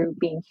going through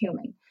being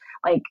human.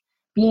 Like,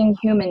 being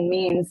human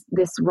means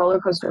this roller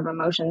coaster of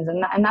emotions,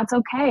 and that's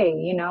okay.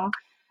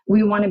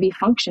 We want to be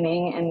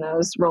functioning in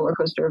those roller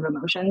coaster of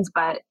emotions,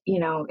 but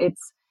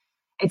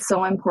it's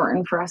so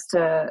important for us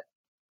to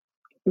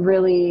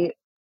really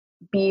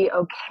be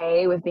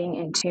okay with being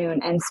in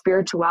tune. And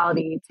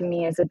spirituality to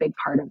me is a big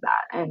part of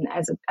that. And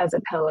as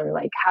a pillar,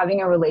 like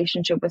having a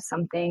relationship with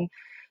something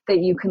that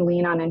you can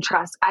lean on and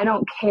trust. I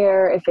don't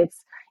care if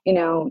it's,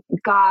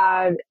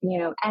 God,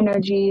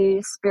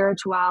 energy,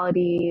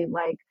 spirituality,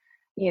 like,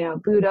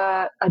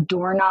 Buddha, a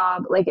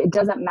doorknob, like, it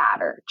doesn't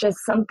matter. Just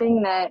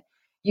something that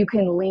you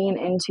can lean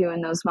into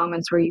in those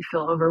moments where you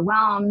feel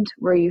overwhelmed,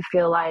 where you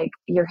feel like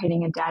you're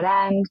hitting a dead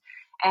end,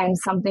 and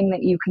something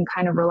that you can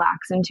kind of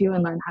relax into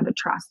and learn how to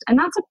trust. And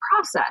that's a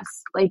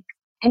process. Like,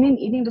 in an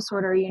eating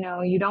disorder,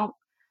 you don't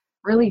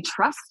really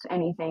trust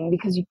anything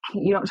because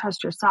you don't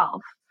trust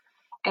yourself.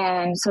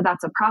 And so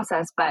that's a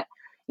process. But,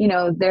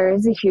 there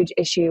is a huge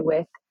issue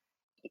with,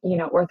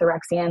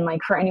 orthorexia. And like,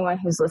 for anyone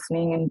who's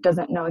listening and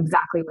doesn't know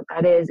exactly what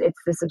that is, it's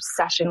this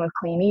obsession with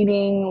clean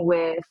eating,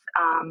 with,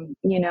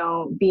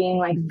 being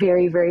like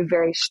very, very,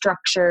 very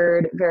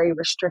structured, very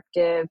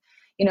restrictive.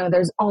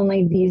 There's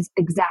only these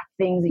exact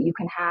things that you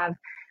can have.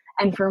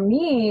 And for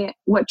me,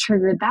 what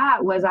triggered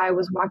that was I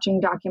was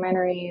watching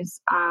documentaries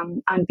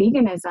on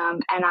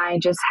veganism, and I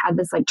just had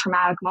this like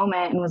traumatic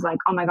moment and was like,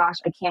 oh my gosh,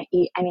 I can't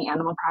eat any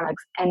animal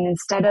products. And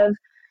instead of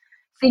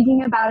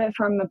thinking about it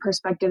from the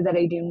perspective that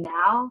I do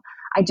now,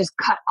 I just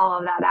cut all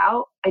of that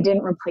out. I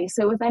didn't replace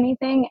it with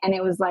anything. And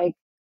it was like,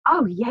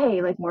 oh,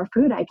 yay, like more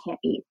food I can't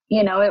eat.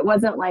 It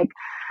wasn't like,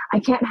 I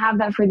can't have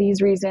that for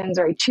these reasons,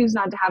 or I choose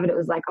not to have it. It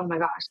was like, oh my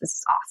gosh, this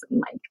is awesome.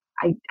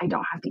 Like, I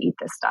don't have to eat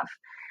this stuff.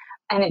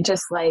 And it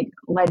just like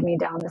led me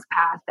down this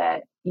path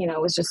that,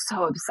 was just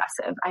so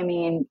obsessive. I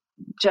mean,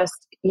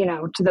 just,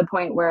 to the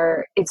point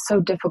where it's so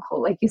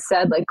difficult. Like you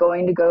said, like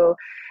going to go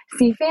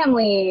see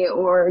family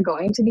or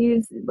going to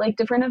these like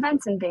different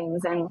events and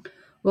things. And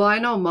well, I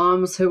know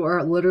moms who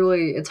are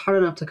literally, it's hard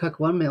enough to cook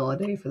one meal a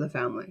day for the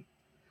family.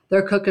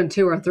 They're cooking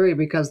 2 or 3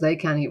 because they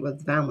can't eat what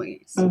the family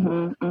eats.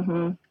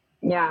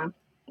 Yeah.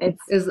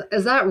 Is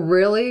that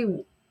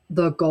really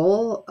the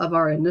goal of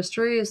our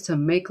industry, is to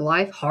make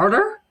life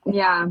harder?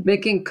 Yeah.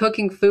 Making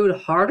cooking food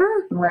harder?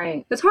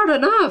 Right. It's hard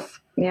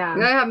enough. Yeah.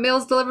 I have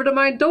meals delivered to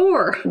my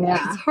door. Yeah.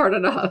 It's hard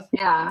enough.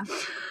 Yeah.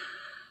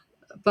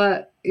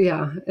 But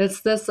yeah, it's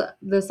this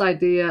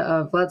idea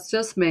of let's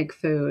just make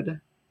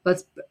food.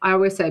 I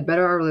always say,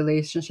 better our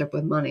relationship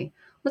with money.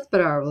 Let's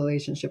better our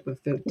relationship with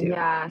food too.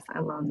 Yes, I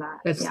love that.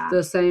 It's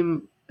the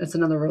same. It's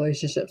another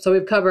relationship. So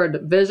we've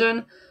covered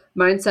vision,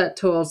 mindset,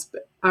 tools.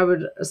 I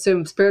would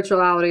assume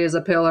spirituality is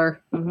a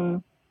pillar.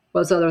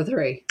 What's the other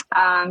 3?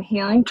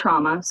 Healing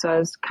trauma. So I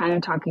was kind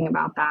of talking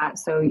about that.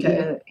 So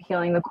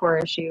healing the core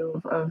issue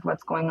of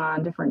what's going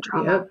on, different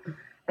trauma.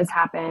 has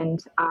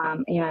happened.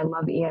 I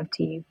love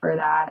EFT for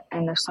that.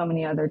 And there's so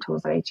many other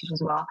tools that I teach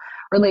as well.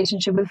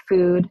 Relationship with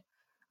food,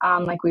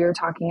 like we were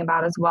talking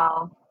about as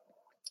well,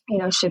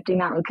 shifting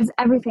that, because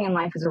everything in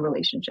life is a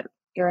relationship.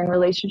 You're in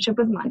relationship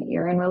with money,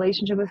 you're in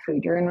relationship with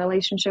food, you're in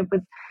relationship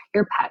with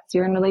your pets,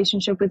 you're in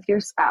relationship with your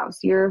spouse,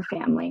 your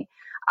family,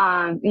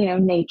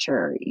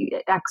 nature,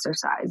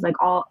 exercise, like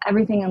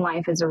everything in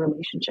life is a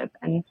relationship.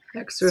 And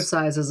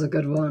exercise is a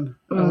good one.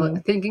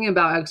 Thinking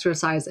about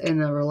exercise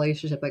in a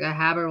relationship, like I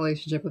have a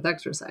relationship with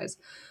exercise.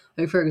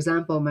 Like for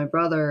example, my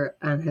brother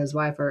and his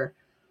wife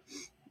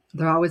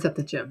they're always at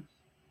the gym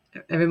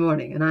every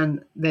morning, and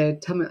then they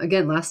tell me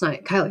again last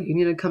night, Kylie, you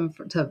need to come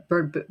to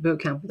Burn Boot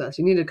Camp with us.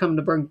 You need to come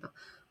to Burn.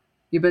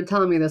 You've been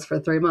telling me this for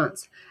 3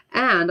 months,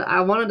 and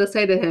I wanted to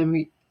say to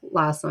him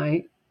last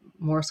night,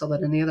 more so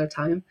than any other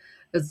time,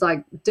 it's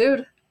like,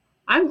 dude,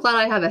 I'm glad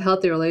I have a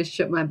healthy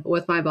relationship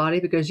with my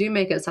body, because you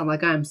make it sound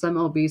like I'm some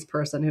obese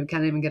person who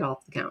can't even get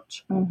off the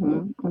couch.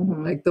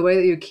 Like the way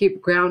that you keep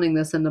grounding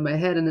this into my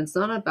head, and it's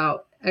not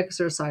about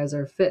exercise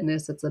or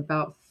fitness, it's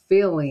about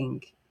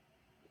feeling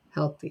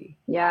healthy.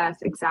 Yes,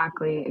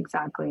 exactly.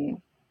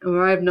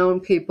 Where I've known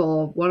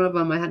people, one of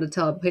them, I had to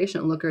tell a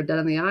patient, look her dead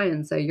in the eye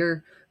and say,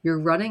 you're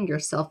running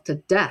yourself to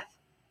death.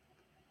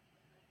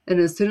 And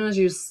as soon as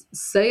you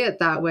say it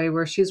that way,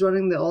 where she's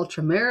running the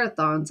ultra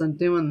marathons and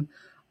doing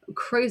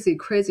crazy,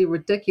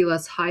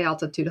 ridiculous high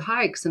altitude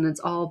hikes, and it's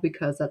all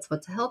because that's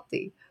what's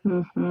healthy.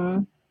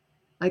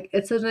 Like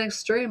it's an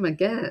extreme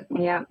again.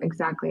 Yeah,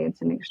 exactly.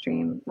 It's an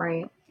extreme,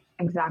 right?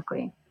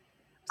 Exactly.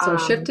 So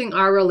shifting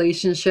our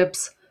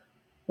relationships,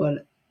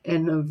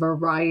 in a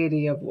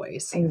variety of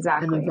ways.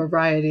 Exactly. In a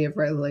variety of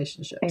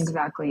relationships.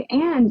 Exactly.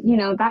 And,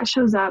 that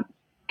shows up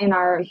in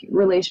our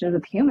relations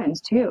with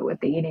humans too, with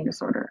the eating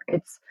disorder.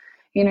 It's,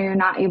 you're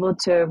not able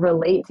to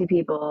relate to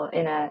people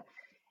in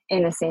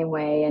the same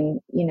way.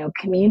 And,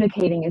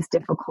 communicating is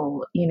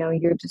difficult.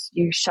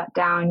 You shut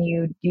down,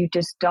 you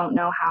just don't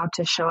know how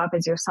to show up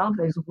as yourself.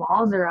 Those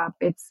walls are up.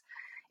 It's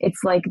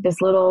like this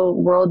little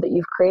world that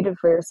you've created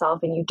for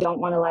yourself, and you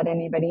don't want to let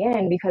anybody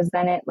in, because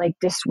then it like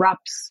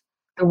disrupts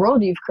the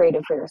world you've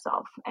created for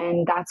yourself.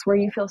 And that's where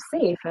you feel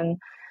safe. And,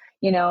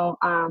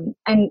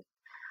 and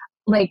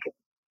like,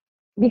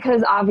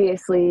 because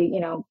obviously,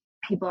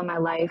 people in my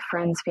life,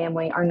 friends,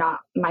 family, are not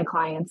my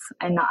clients,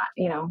 and not,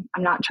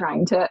 I'm not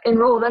trying to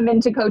enroll them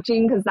into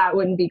coaching, because that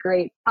wouldn't be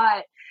great.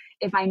 But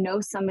if I know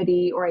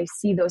somebody or I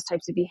see those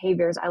types of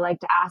behaviors, I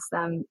like to ask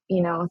them,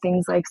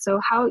 things like,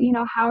 so how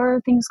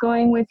are things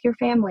going with your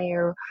family?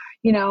 Or,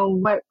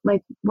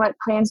 what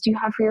plans do you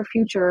have for your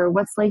future?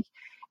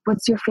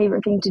 What's your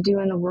favorite thing to do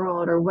in the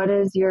world? Or what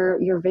is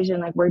your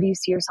vision? Like, where do you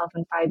see yourself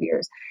in 5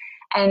 years?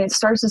 And it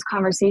starts this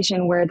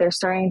conversation where they're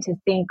starting to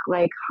think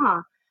like,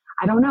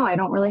 I don't know, I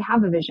don't really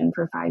have a vision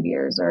for 5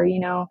 years, or,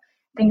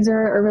 things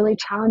are really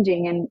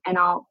challenging. And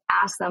I'll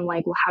ask them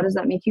like, well, how does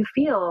that make you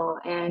feel?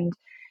 And,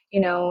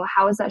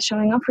 how is that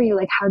showing up for you?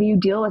 Like, how do you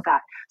deal with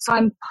that? So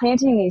I'm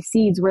planting these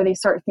seeds where they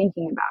start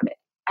thinking about it.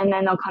 And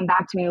then they'll come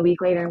back to me a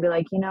week later and be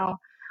like,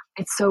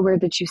 it's so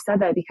weird that you said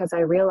that, because I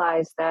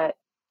realized that,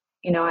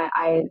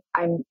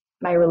 I'm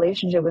my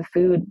relationship with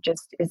food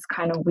just is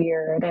kind of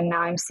weird. And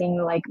now I'm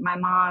seeing like my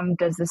mom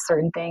does this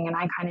certain thing and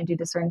I kind of do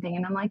this certain thing.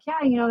 And I'm like,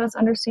 yeah, that's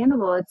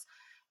understandable. It's,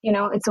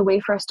 it's a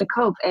way for us to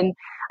cope. And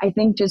I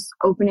think just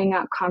opening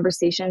up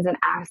conversations and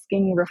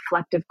asking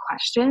reflective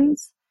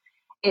questions,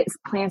 it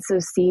plants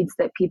those seeds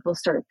that people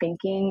start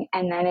thinking.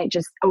 And then it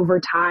just,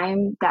 over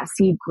time, that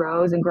seed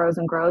grows and grows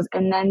and grows.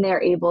 And then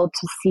they're able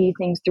to see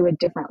things through a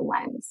different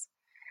lens.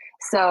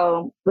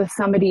 So with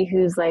somebody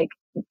who's like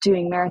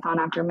doing marathon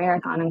after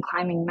marathon and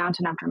climbing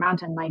mountain after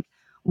mountain, like,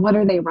 what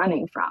are they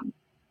running from?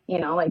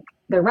 Like,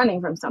 they're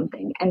running from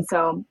something. And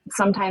so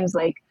sometimes,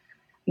 like,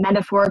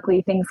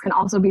 metaphorically, things can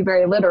also be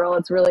very literal.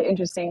 It's really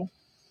interesting.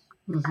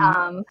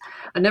 I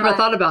never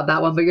thought about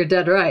that one, but you're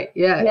dead right.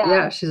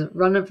 Yeah. She's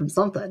running from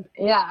something.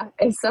 Yeah.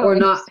 It's so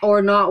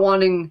or not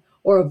wanting,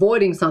 or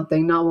avoiding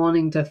something, not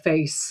wanting to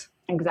face.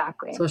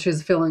 Exactly. So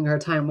she's filling her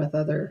time with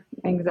other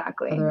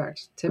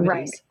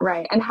activities.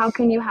 Right. And how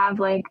can you have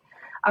like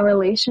a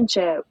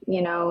relationship,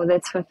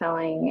 that's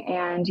fulfilling,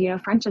 and,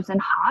 friendships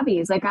and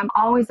hobbies? Like, I'm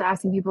always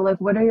asking people,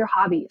 like, what are your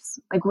hobbies?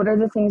 Like, what are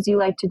the things you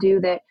like to do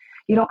that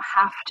you don't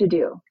have to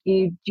do?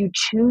 You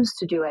choose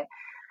to do it.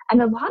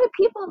 And a lot of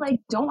people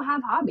like don't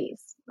have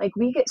hobbies. Like,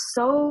 we get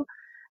so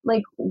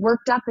like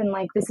worked up in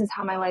like, this is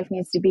how my life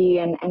needs to be.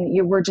 And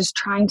we're just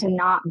trying to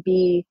not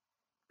be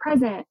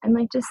present and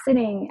like just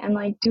sitting and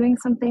like doing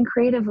something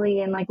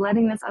creatively and like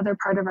letting this other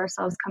part of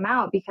ourselves come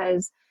out,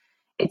 because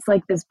it's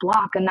like this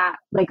block. And that,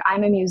 like,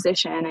 I'm a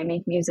musician, I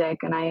make music,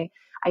 and I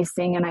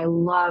sing, and I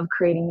love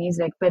creating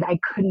music, but I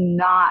could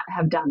not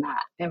have done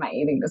that in my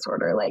eating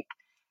disorder. Like,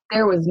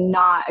 there was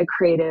not a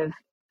creative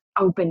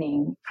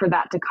opening for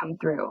that to come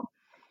through.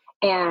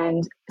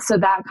 And so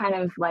that kind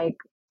of like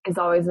is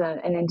always an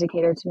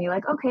indicator to me,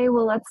 like, okay,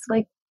 well, let's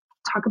like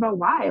talk about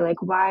why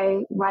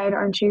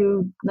aren't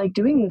you like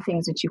doing the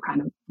things that you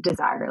kind of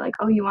desire? Like,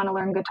 oh, you want to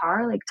learn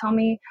guitar? Like, tell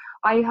me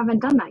why you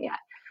haven't done that yet.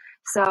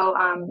 So,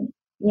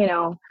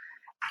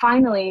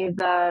 finally,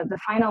 the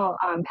final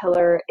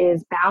pillar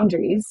is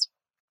boundaries,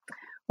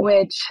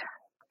 which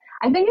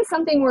I think is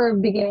something we're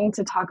beginning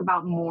to talk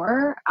about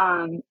more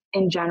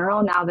in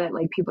general now that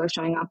like people are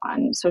showing up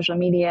on social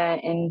media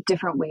in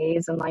different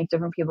ways and like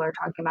different people are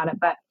talking about it.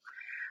 But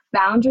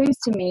boundaries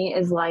to me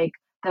is like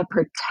the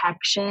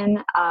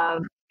protection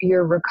of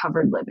your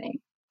recovered living.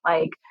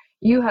 Like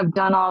you have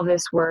done all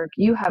this work,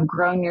 you have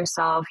grown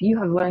yourself, you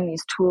have learned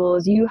these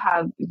tools, you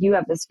have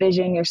this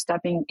vision, you're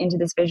stepping into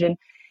this vision.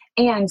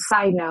 And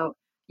side note,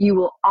 you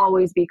will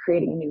always be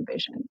creating a new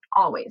vision.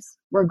 Always.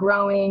 We're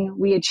growing,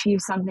 we achieve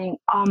something.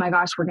 Oh my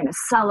gosh, we're going to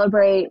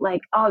celebrate.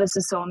 Like, oh, this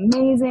is so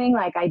amazing.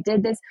 Like, I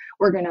did this.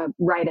 We're going to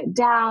write it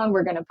down.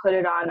 We're going to put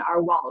it on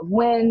our wall of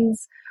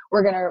wins.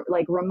 We're going to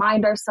like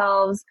remind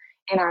ourselves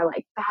in our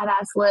like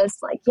badass list,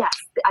 like, yes,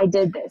 I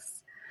did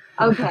this.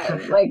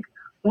 Okay. Like,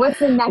 what's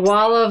the next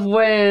Wall of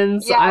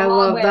wins. yeah, I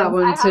wall of love that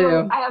wins. one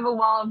too. I have a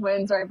wall of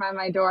wins right by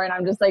my door, and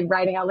I'm just like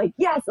writing out like,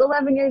 yes,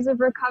 11 years of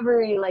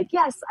recovery. Like,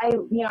 yes, I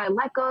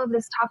let go of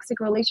this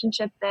toxic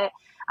relationship that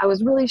I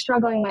was really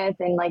struggling with,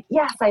 and like,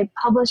 yes, I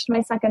published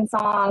my second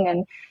song,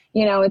 and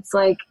it's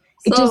like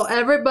it So just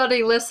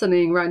everybody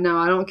listening right now,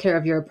 I don't care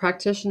if you're a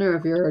practitioner,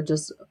 if you're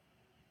just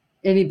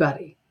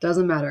anybody,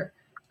 doesn't matter.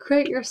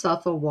 Create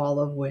yourself a wall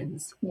of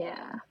wins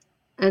yeah,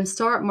 and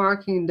start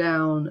marking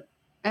down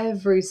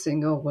every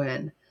single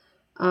win.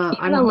 even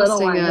I'm the little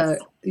hosting ones.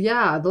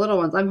 the little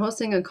ones. I'm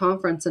hosting a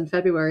conference in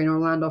February in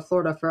Orlando,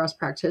 Florida for us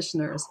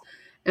practitioners.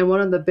 And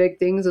one of the big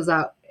things is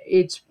that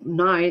each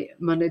night,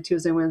 Monday,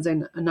 Tuesday,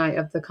 Wednesday night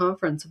of the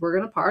conference, we're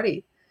going to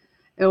party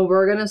and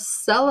we're going to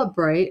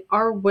celebrate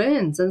our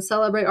wins and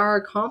celebrate our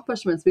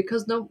accomplishments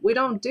because no, we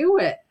don't do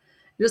it.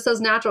 Just as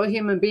natural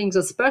human beings,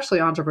 especially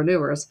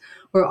entrepreneurs,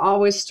 we're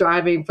always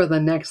striving for the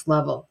next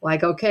level.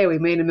 Like, okay, we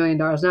made $1 million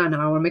now.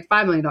 Now I want to make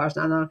 $5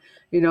 million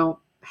now.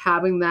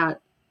 Having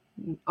that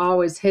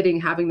always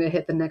having to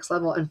hit the next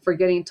level and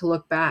forgetting to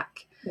look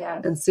back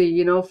Yes. and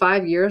see,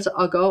 5 years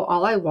ago,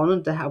 all I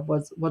wanted to have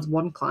was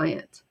one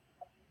client.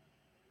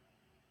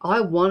 All I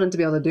wanted to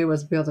be able to do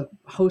was be able to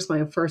host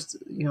my first,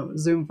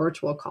 Zoom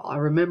virtual call. I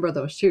remember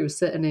those shoes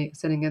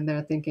sitting in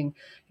there thinking,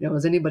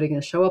 is anybody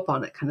going to show up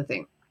on it kind of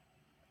thing.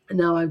 And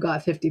now I've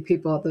got 50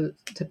 people at the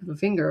tip of a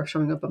finger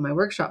showing up at my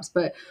workshops.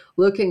 But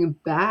looking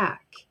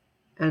back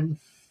and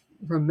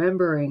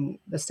remembering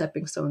the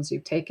stepping stones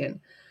you've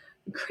taken,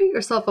 create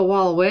yourself a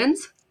wall of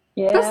wins.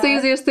 Yeah. That's the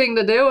easiest thing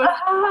to do.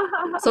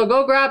 So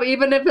go grab,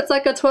 even if it's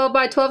like a 12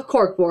 by 12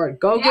 cork board,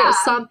 get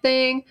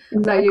something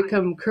that you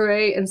can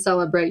create and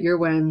celebrate your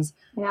wins,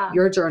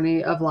 your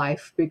journey of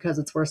life, because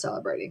it's worth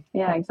celebrating.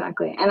 Yeah,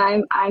 exactly.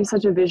 And I'm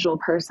such a visual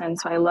person,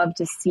 so I love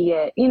to see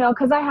it,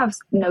 because I have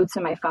notes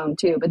in my phone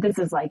too, but this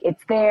is like,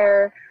 it's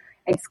there.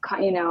 It's,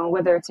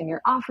 whether it's in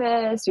your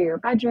office or your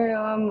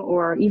bedroom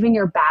or even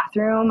your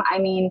bathroom. I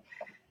mean,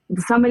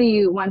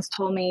 somebody once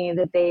told me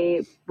that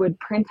they would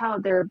print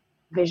out their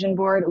vision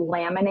board,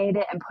 laminate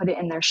it, and put it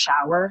in their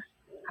shower.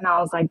 And I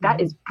was like,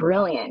 that is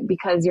brilliant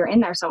because you're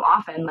in there so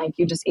often, like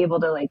you're just able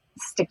to like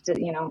stick to,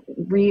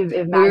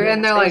 reimagine. You're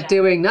in there like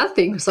doing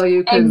nothing, so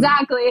you can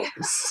exactly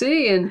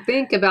see and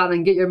think about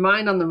and get your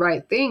mind on the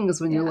right things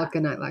when you're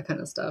looking at that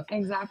kind of stuff.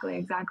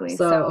 Exactly.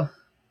 So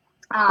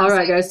all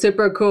right, guys,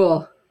 super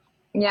cool.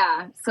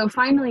 Yeah. So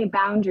finally,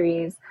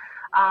 boundaries.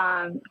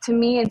 To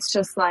me, it's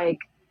just like,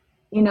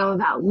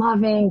 that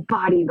loving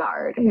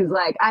bodyguard who's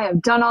like, I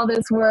have done all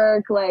this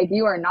work. Like,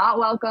 you are not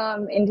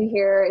welcome into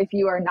here if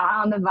you are not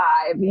on the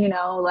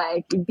vibe,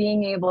 like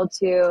being able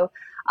to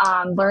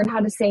learn how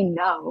to say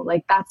no.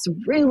 Like, that's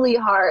really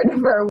hard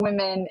for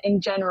women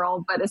in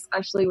general, but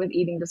especially with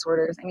eating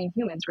disorders. I mean,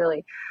 humans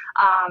really.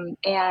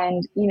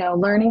 And,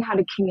 learning how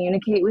to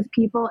communicate with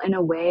people in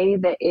a way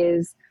that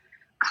is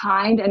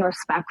kind and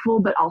respectful,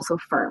 but also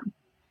firm.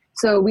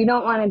 So we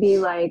don't want to be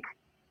like,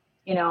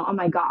 oh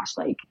my gosh,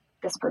 like,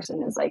 this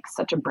person is like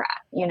such a brat.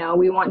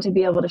 We want to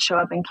be able to show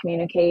up and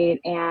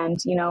communicate and,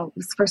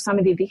 for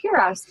somebody to hear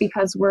us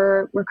because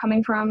we're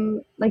coming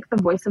from like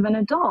the voice of an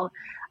adult,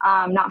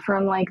 not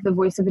from like the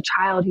voice of a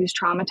child who's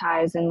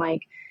traumatized and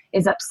like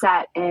is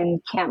upset and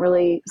can't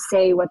really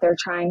say what they're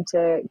trying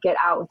to get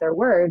out with their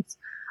words.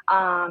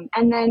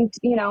 And then,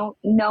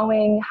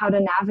 knowing how to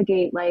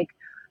navigate like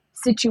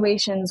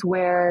situations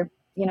where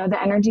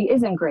the energy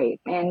isn't great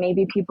and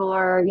maybe people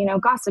are,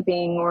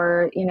 gossiping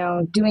or,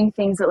 doing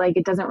things that like,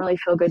 it doesn't really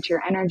feel good to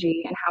your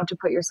energy, and how to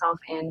put yourself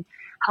in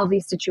healthy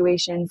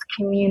situations,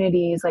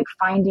 communities, like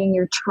finding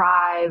your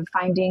tribe,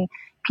 finding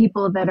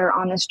people that are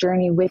on this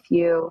journey with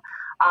you.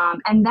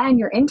 And then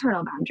your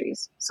internal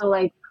boundaries. So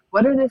like,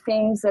 what are the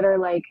things that are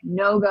like,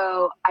 no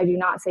go? I do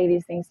not say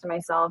these things to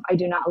myself. I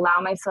do not allow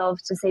myself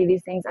to say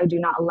these things. I do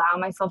not allow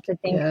myself to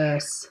think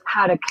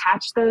how to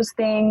catch those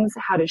things,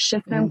 how to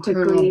shift them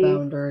quickly. Internal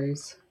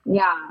boundaries.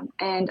 Yeah.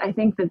 And I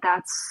think that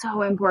that's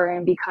so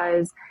important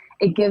because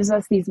it gives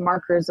us these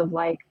markers of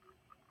like,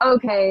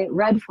 okay,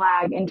 red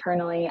flag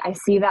internally. I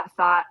see that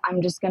thought.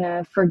 I'm just going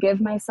to forgive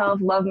myself,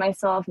 love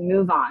myself,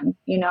 move on.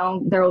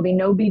 There will be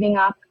no beating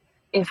up.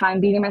 If I'm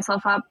beating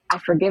myself up, I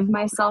forgive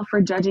myself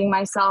for judging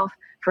myself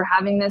for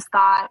having this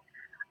thought.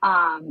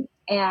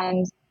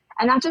 And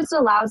that just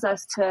allows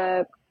us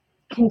to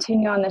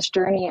continue on this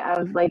journey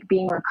of like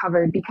being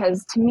recovered,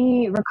 because to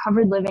me,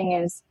 recovered living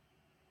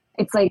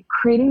it's like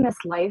creating this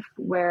life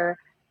where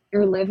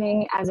you're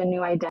living as a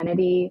new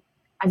identity,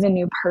 as a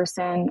new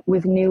person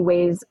with new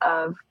ways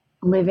of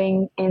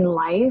living in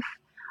life.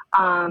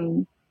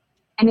 And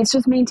it's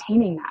just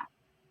maintaining that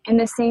in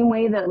the same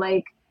way that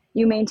like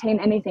you maintain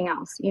anything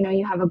else. You know,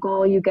 you have a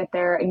goal, you get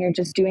there, and you're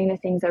just doing the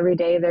things every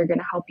day that are going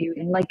to help you.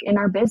 And like in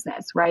our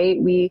business, right?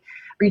 We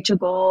reach a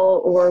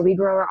goal or we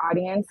grow our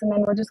audience, and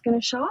then we're just going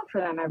to show up for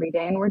them every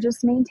day, and we're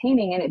just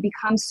maintaining. And it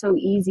becomes so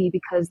easy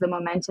because the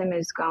momentum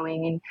is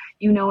going, and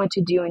you know what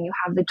to do, and you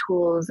have the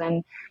tools,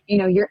 and you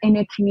know you're in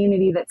a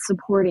community that's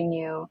supporting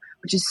you,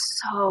 which is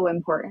so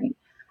important.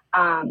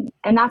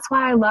 And that's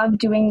why I love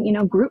doing, you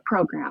know, group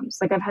programs.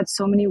 Like I've had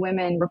so many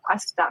women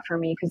request that for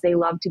me because they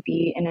love to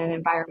be in an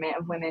environment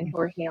of women who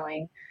are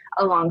healing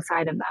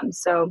alongside of them.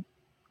 So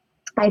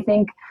I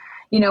think,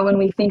 you know, when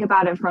we think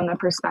about it from the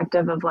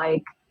perspective of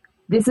like,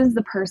 this is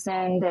the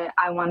person that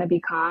I want to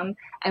become,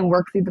 and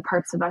work through the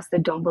parts of us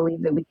that don't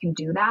believe that we can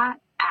do that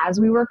as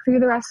we work through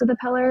the rest of the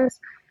pillars,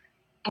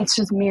 it's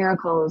just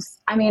miracles.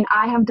 I mean,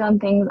 I have done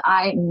things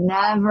I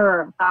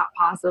never thought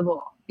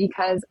possible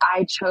because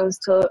I chose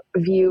to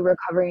view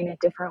recovery in a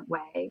different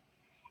way.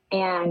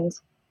 And,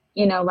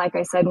 you know, like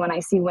I said, when I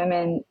see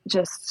women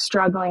just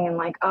struggling and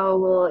like, oh,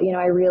 well, you know,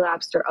 I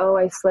relapsed, or, oh,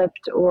 I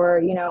slipped, or,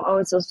 you know, oh,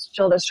 it's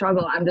still the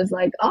struggle. I'm just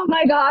like, oh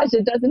my gosh,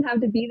 it doesn't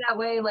have to be that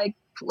way. Like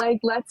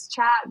let's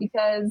chat,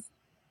 because,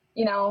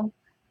 you know,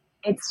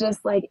 it's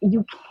just like,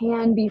 you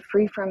can be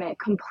free from it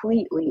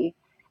completely.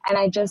 And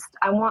I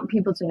want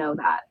people to know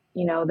that,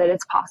 you know, that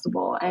it's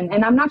possible.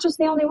 And I'm not just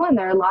the only one.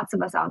 There are lots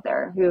of us out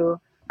there who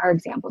are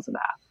examples of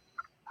that.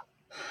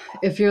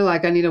 If you're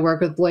like, I need to work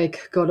with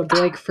Blake, go to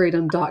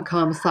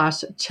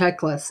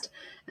blakefreedom.com/checklist.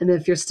 And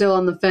if you're still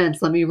on the fence,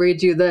 let me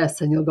read you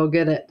this and you'll go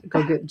get it.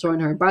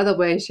 Join her. By the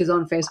way, she's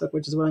on Facebook,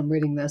 which is what I'm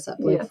reading this at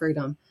Blake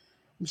Freedom.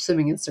 I'm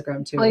assuming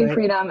Instagram too. Blake right?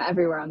 Freedom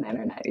everywhere on the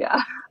internet.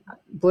 Yeah.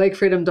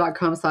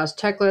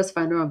 blakefreedom.com/checklist.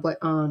 Find her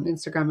on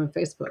Instagram and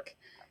Facebook.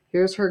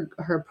 Here's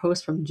her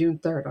post from June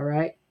 3rd. All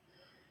right.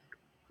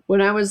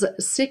 When I was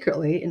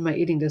secretly in my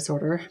eating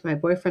disorder, my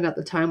boyfriend at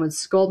the time would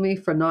scold me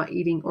for not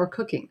eating or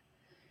cooking.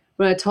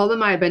 When I told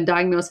him I had been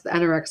diagnosed with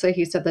anorexia,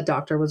 he said the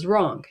doctor was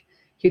wrong.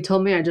 He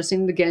told me I just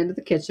needed to get into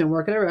the kitchen,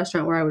 work at a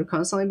restaurant where I would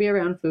constantly be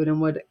around food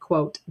and would,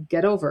 quote,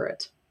 get over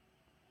it.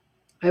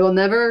 I will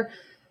never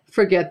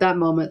forget that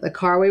moment, the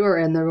car we were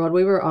in, the road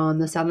we were on,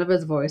 the sound of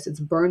his voice.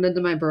 It's burned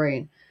into my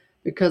brain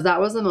because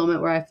that was the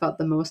moment where I felt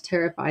the most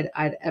terrified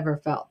I'd ever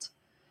felt.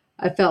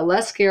 I felt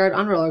less scared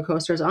on roller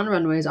coasters, on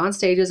runways, on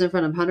stages in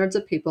front of hundreds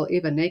of people,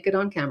 even naked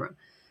on camera.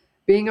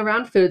 Being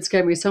around food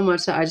scared me so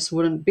much that I just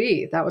wouldn't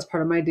be. That was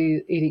part of my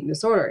eating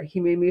disorder. He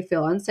made me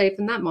feel unsafe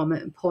in that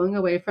moment, and pulling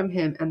away from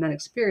him and that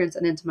experience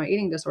and into my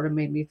eating disorder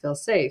made me feel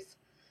safe.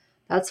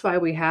 That's why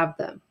we have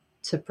them,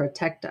 to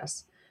protect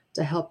us,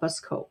 to help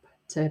us cope,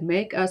 to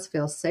make us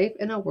feel safe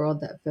in a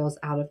world that feels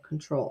out of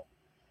control.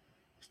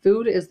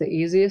 Food is the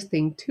easiest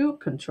thing to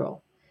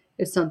control.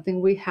 It's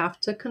something we have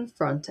to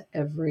confront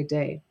every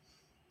day.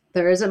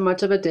 There isn't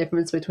much of a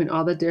difference between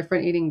all the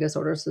different eating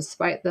disorders,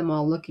 despite them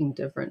all looking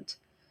different.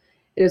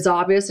 It is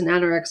obvious in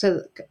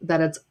anorexia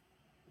that it's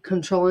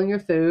controlling your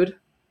food,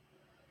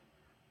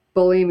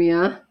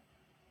 bulimia,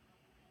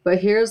 but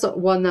here's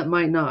one that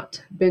might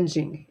not: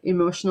 binging,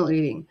 emotional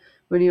eating.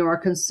 When you are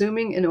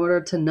consuming in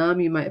order to numb,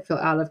 you might feel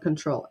out of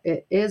control.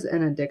 It is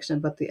an addiction,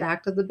 but the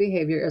act of the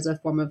behavior is a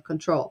form of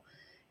control.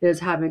 It is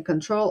having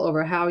control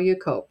over how you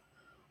cope.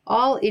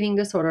 All eating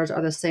disorders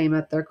are the same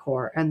at their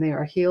core, and they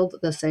are healed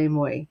the same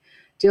way.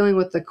 Dealing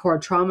with the core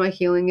trauma,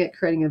 healing it,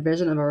 creating a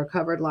vision of a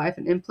recovered life,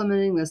 and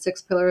implementing the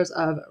 6 pillars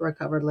of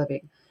recovered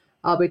living.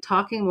 I'll be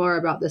talking more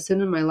about this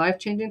soon in my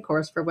life-changing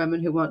course for women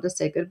who want to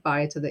say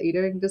goodbye to the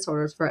eating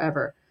disorders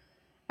forever.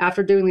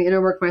 After doing the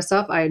inner work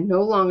myself, I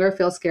no longer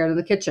feel scared in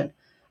the kitchen.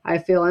 I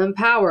feel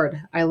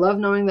empowered. I love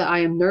knowing that I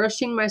am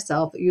nourishing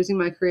myself, using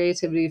my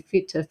creativity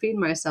to feed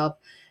myself,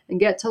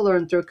 and get to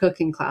learn through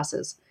cooking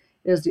classes.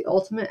 It is the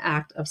ultimate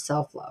act of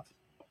self-love.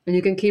 And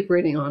you can keep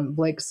reading on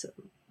Blake's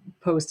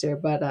post here,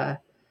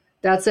 but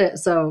that's it.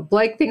 So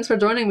Blake, thanks for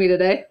joining me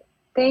today.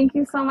 Thank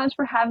you so much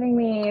for having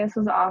me. This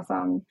was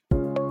awesome.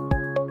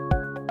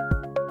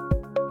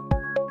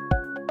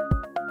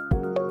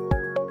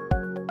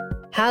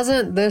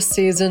 Hasn't this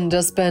season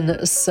just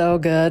been so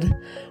good?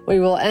 We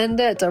will end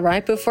it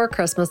right before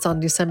Christmas on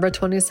December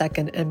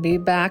 22nd and be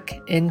back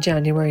in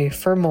January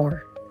for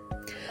more.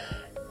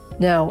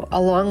 Now,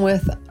 along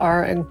with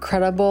our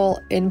incredible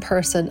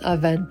in-person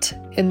event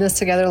in This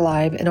Together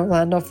Live in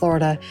Orlando,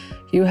 Florida,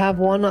 you have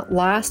one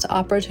last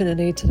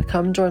opportunity to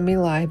come join me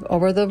live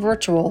over the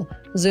virtual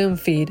Zoom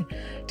feed.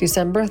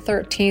 December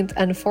 13th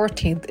and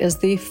 14th is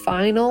the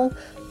final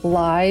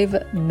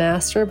live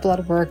Master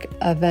Bloodwork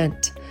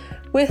event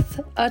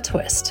with a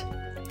twist.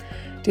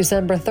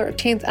 December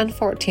 13th and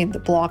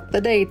 14th, block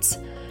the dates,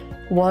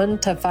 1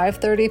 to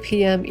 5:30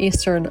 p.m.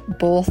 Eastern,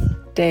 both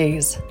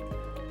days.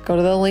 Go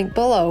to the link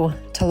below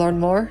to learn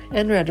more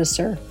and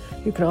register.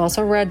 You can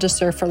also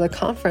register for the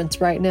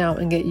conference right now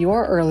and get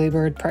your early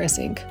bird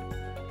pricing.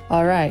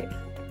 All right,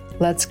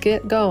 let's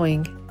get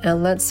going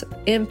and let's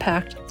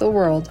impact the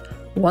world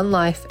one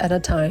life at a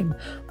time,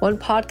 one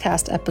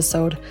podcast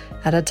episode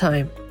at a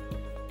time.